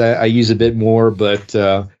these days I use a bit more, but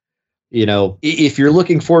if you're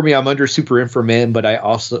looking for me, I'm under Super Inframan, but I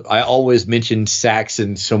always mention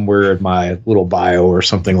Saxon somewhere in my little bio or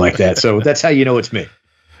something like that. So that's how you know it's me.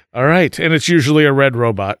 All right. And it's usually a red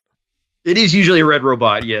robot. It is usually a red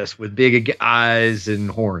robot, yes, with big eyes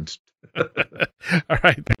and horns. All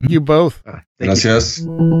right. Thank you both. Gracias.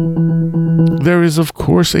 There is, of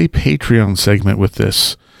course, a Patreon segment with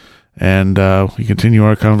this, and we continue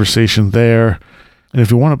our conversation there. And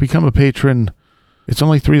if you want to become a patron, it's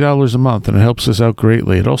only $3 a month, and it helps us out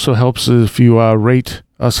greatly. It also helps if you rate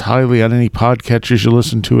us highly on any podcatchers you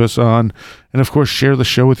listen to us on, and of course, share the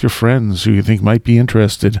show with your friends who you think might be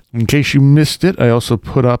interested. In case you missed it, I also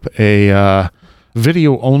put up a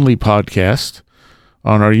video-only podcast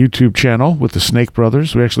on our YouTube channel with the Snake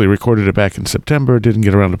Brothers. We actually recorded it back in September, didn't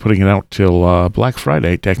get around to putting it out till Black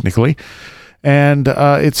Friday, technically. And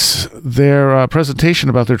it's their presentation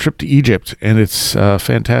about their trip to Egypt, and it's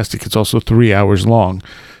fantastic. It's also 3 hours long.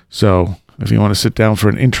 So if you want to sit down for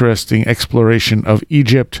an interesting exploration of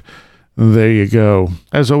Egypt, there you go.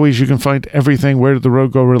 As always, you can find everything Where Did the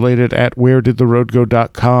Road Go related at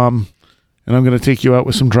wheredidtheroadgo.com. And I'm going to take you out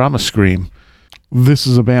with some Drama Scream. This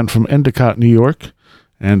is a band from Endicott, New York.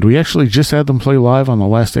 And we actually just had them play live on The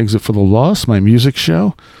Last Exit for the Lost, my music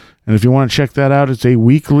show. And if you want to check that out, it's a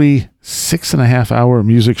weekly 6.5-hour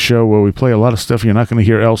music show where we play a lot of stuff you're not going to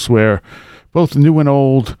hear elsewhere, both new and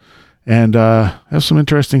old, and have some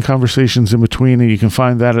interesting conversations in between. And you can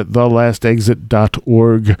find that at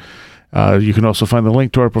thelastexit.org. You can also find the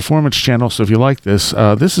link to our performance channel. So if you like this,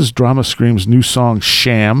 this is Drama Scream's new song,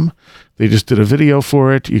 Sham. They just did a video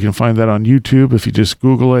for it. You can find that on YouTube if you just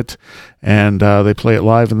Google it. And they play it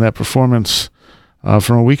live in that performance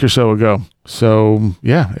from a week or so ago. So,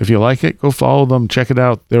 yeah, if you like it, go follow them. Check it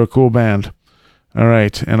out. They're a cool band. All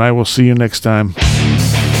right, and I will see you next time.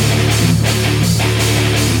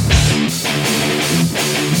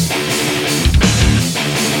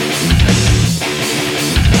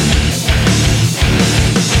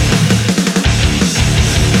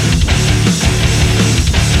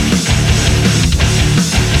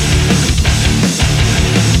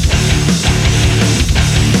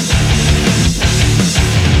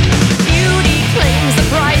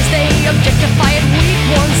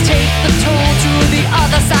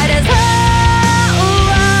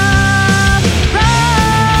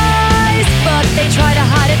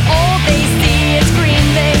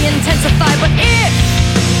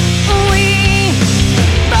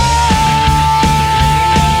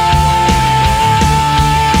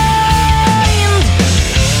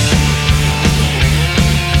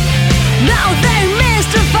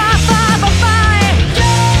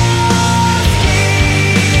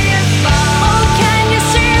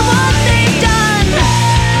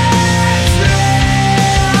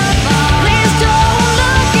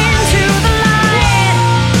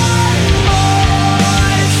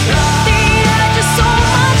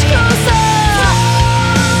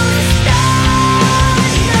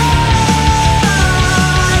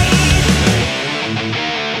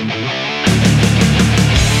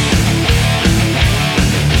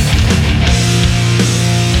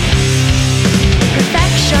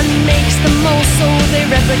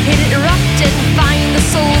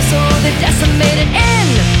 Decimated in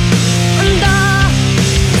the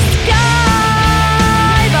sky.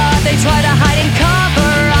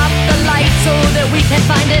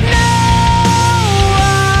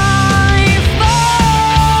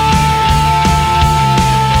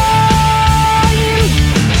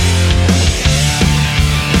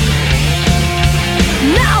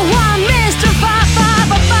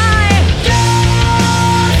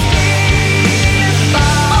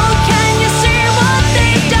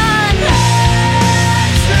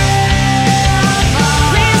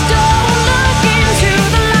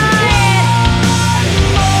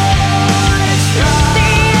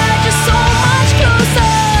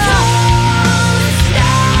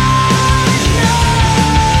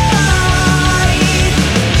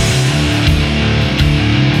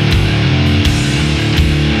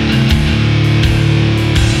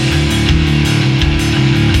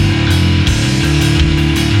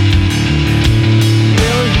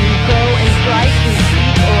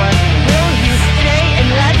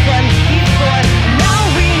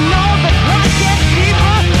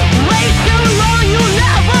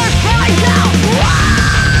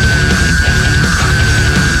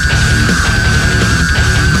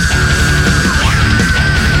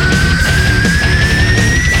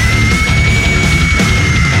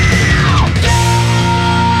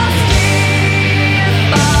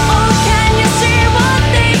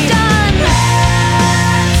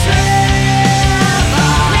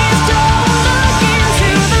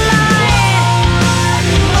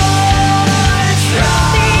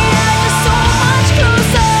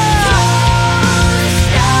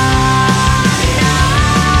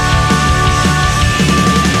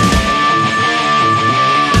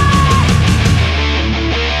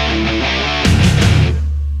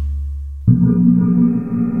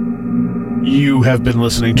 You have been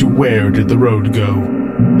listening to Where Did the Road Go?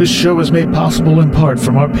 This show is made possible in part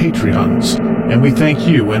from our Patreons, and we thank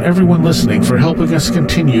you and everyone listening for helping us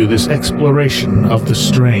continue this exploration of the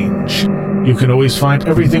strange. You can always find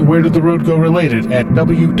everything Where Did the Road Go related at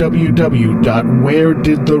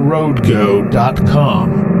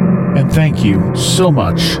www.wheredidtheroadgo.com. And thank you so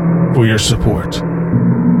much for your support.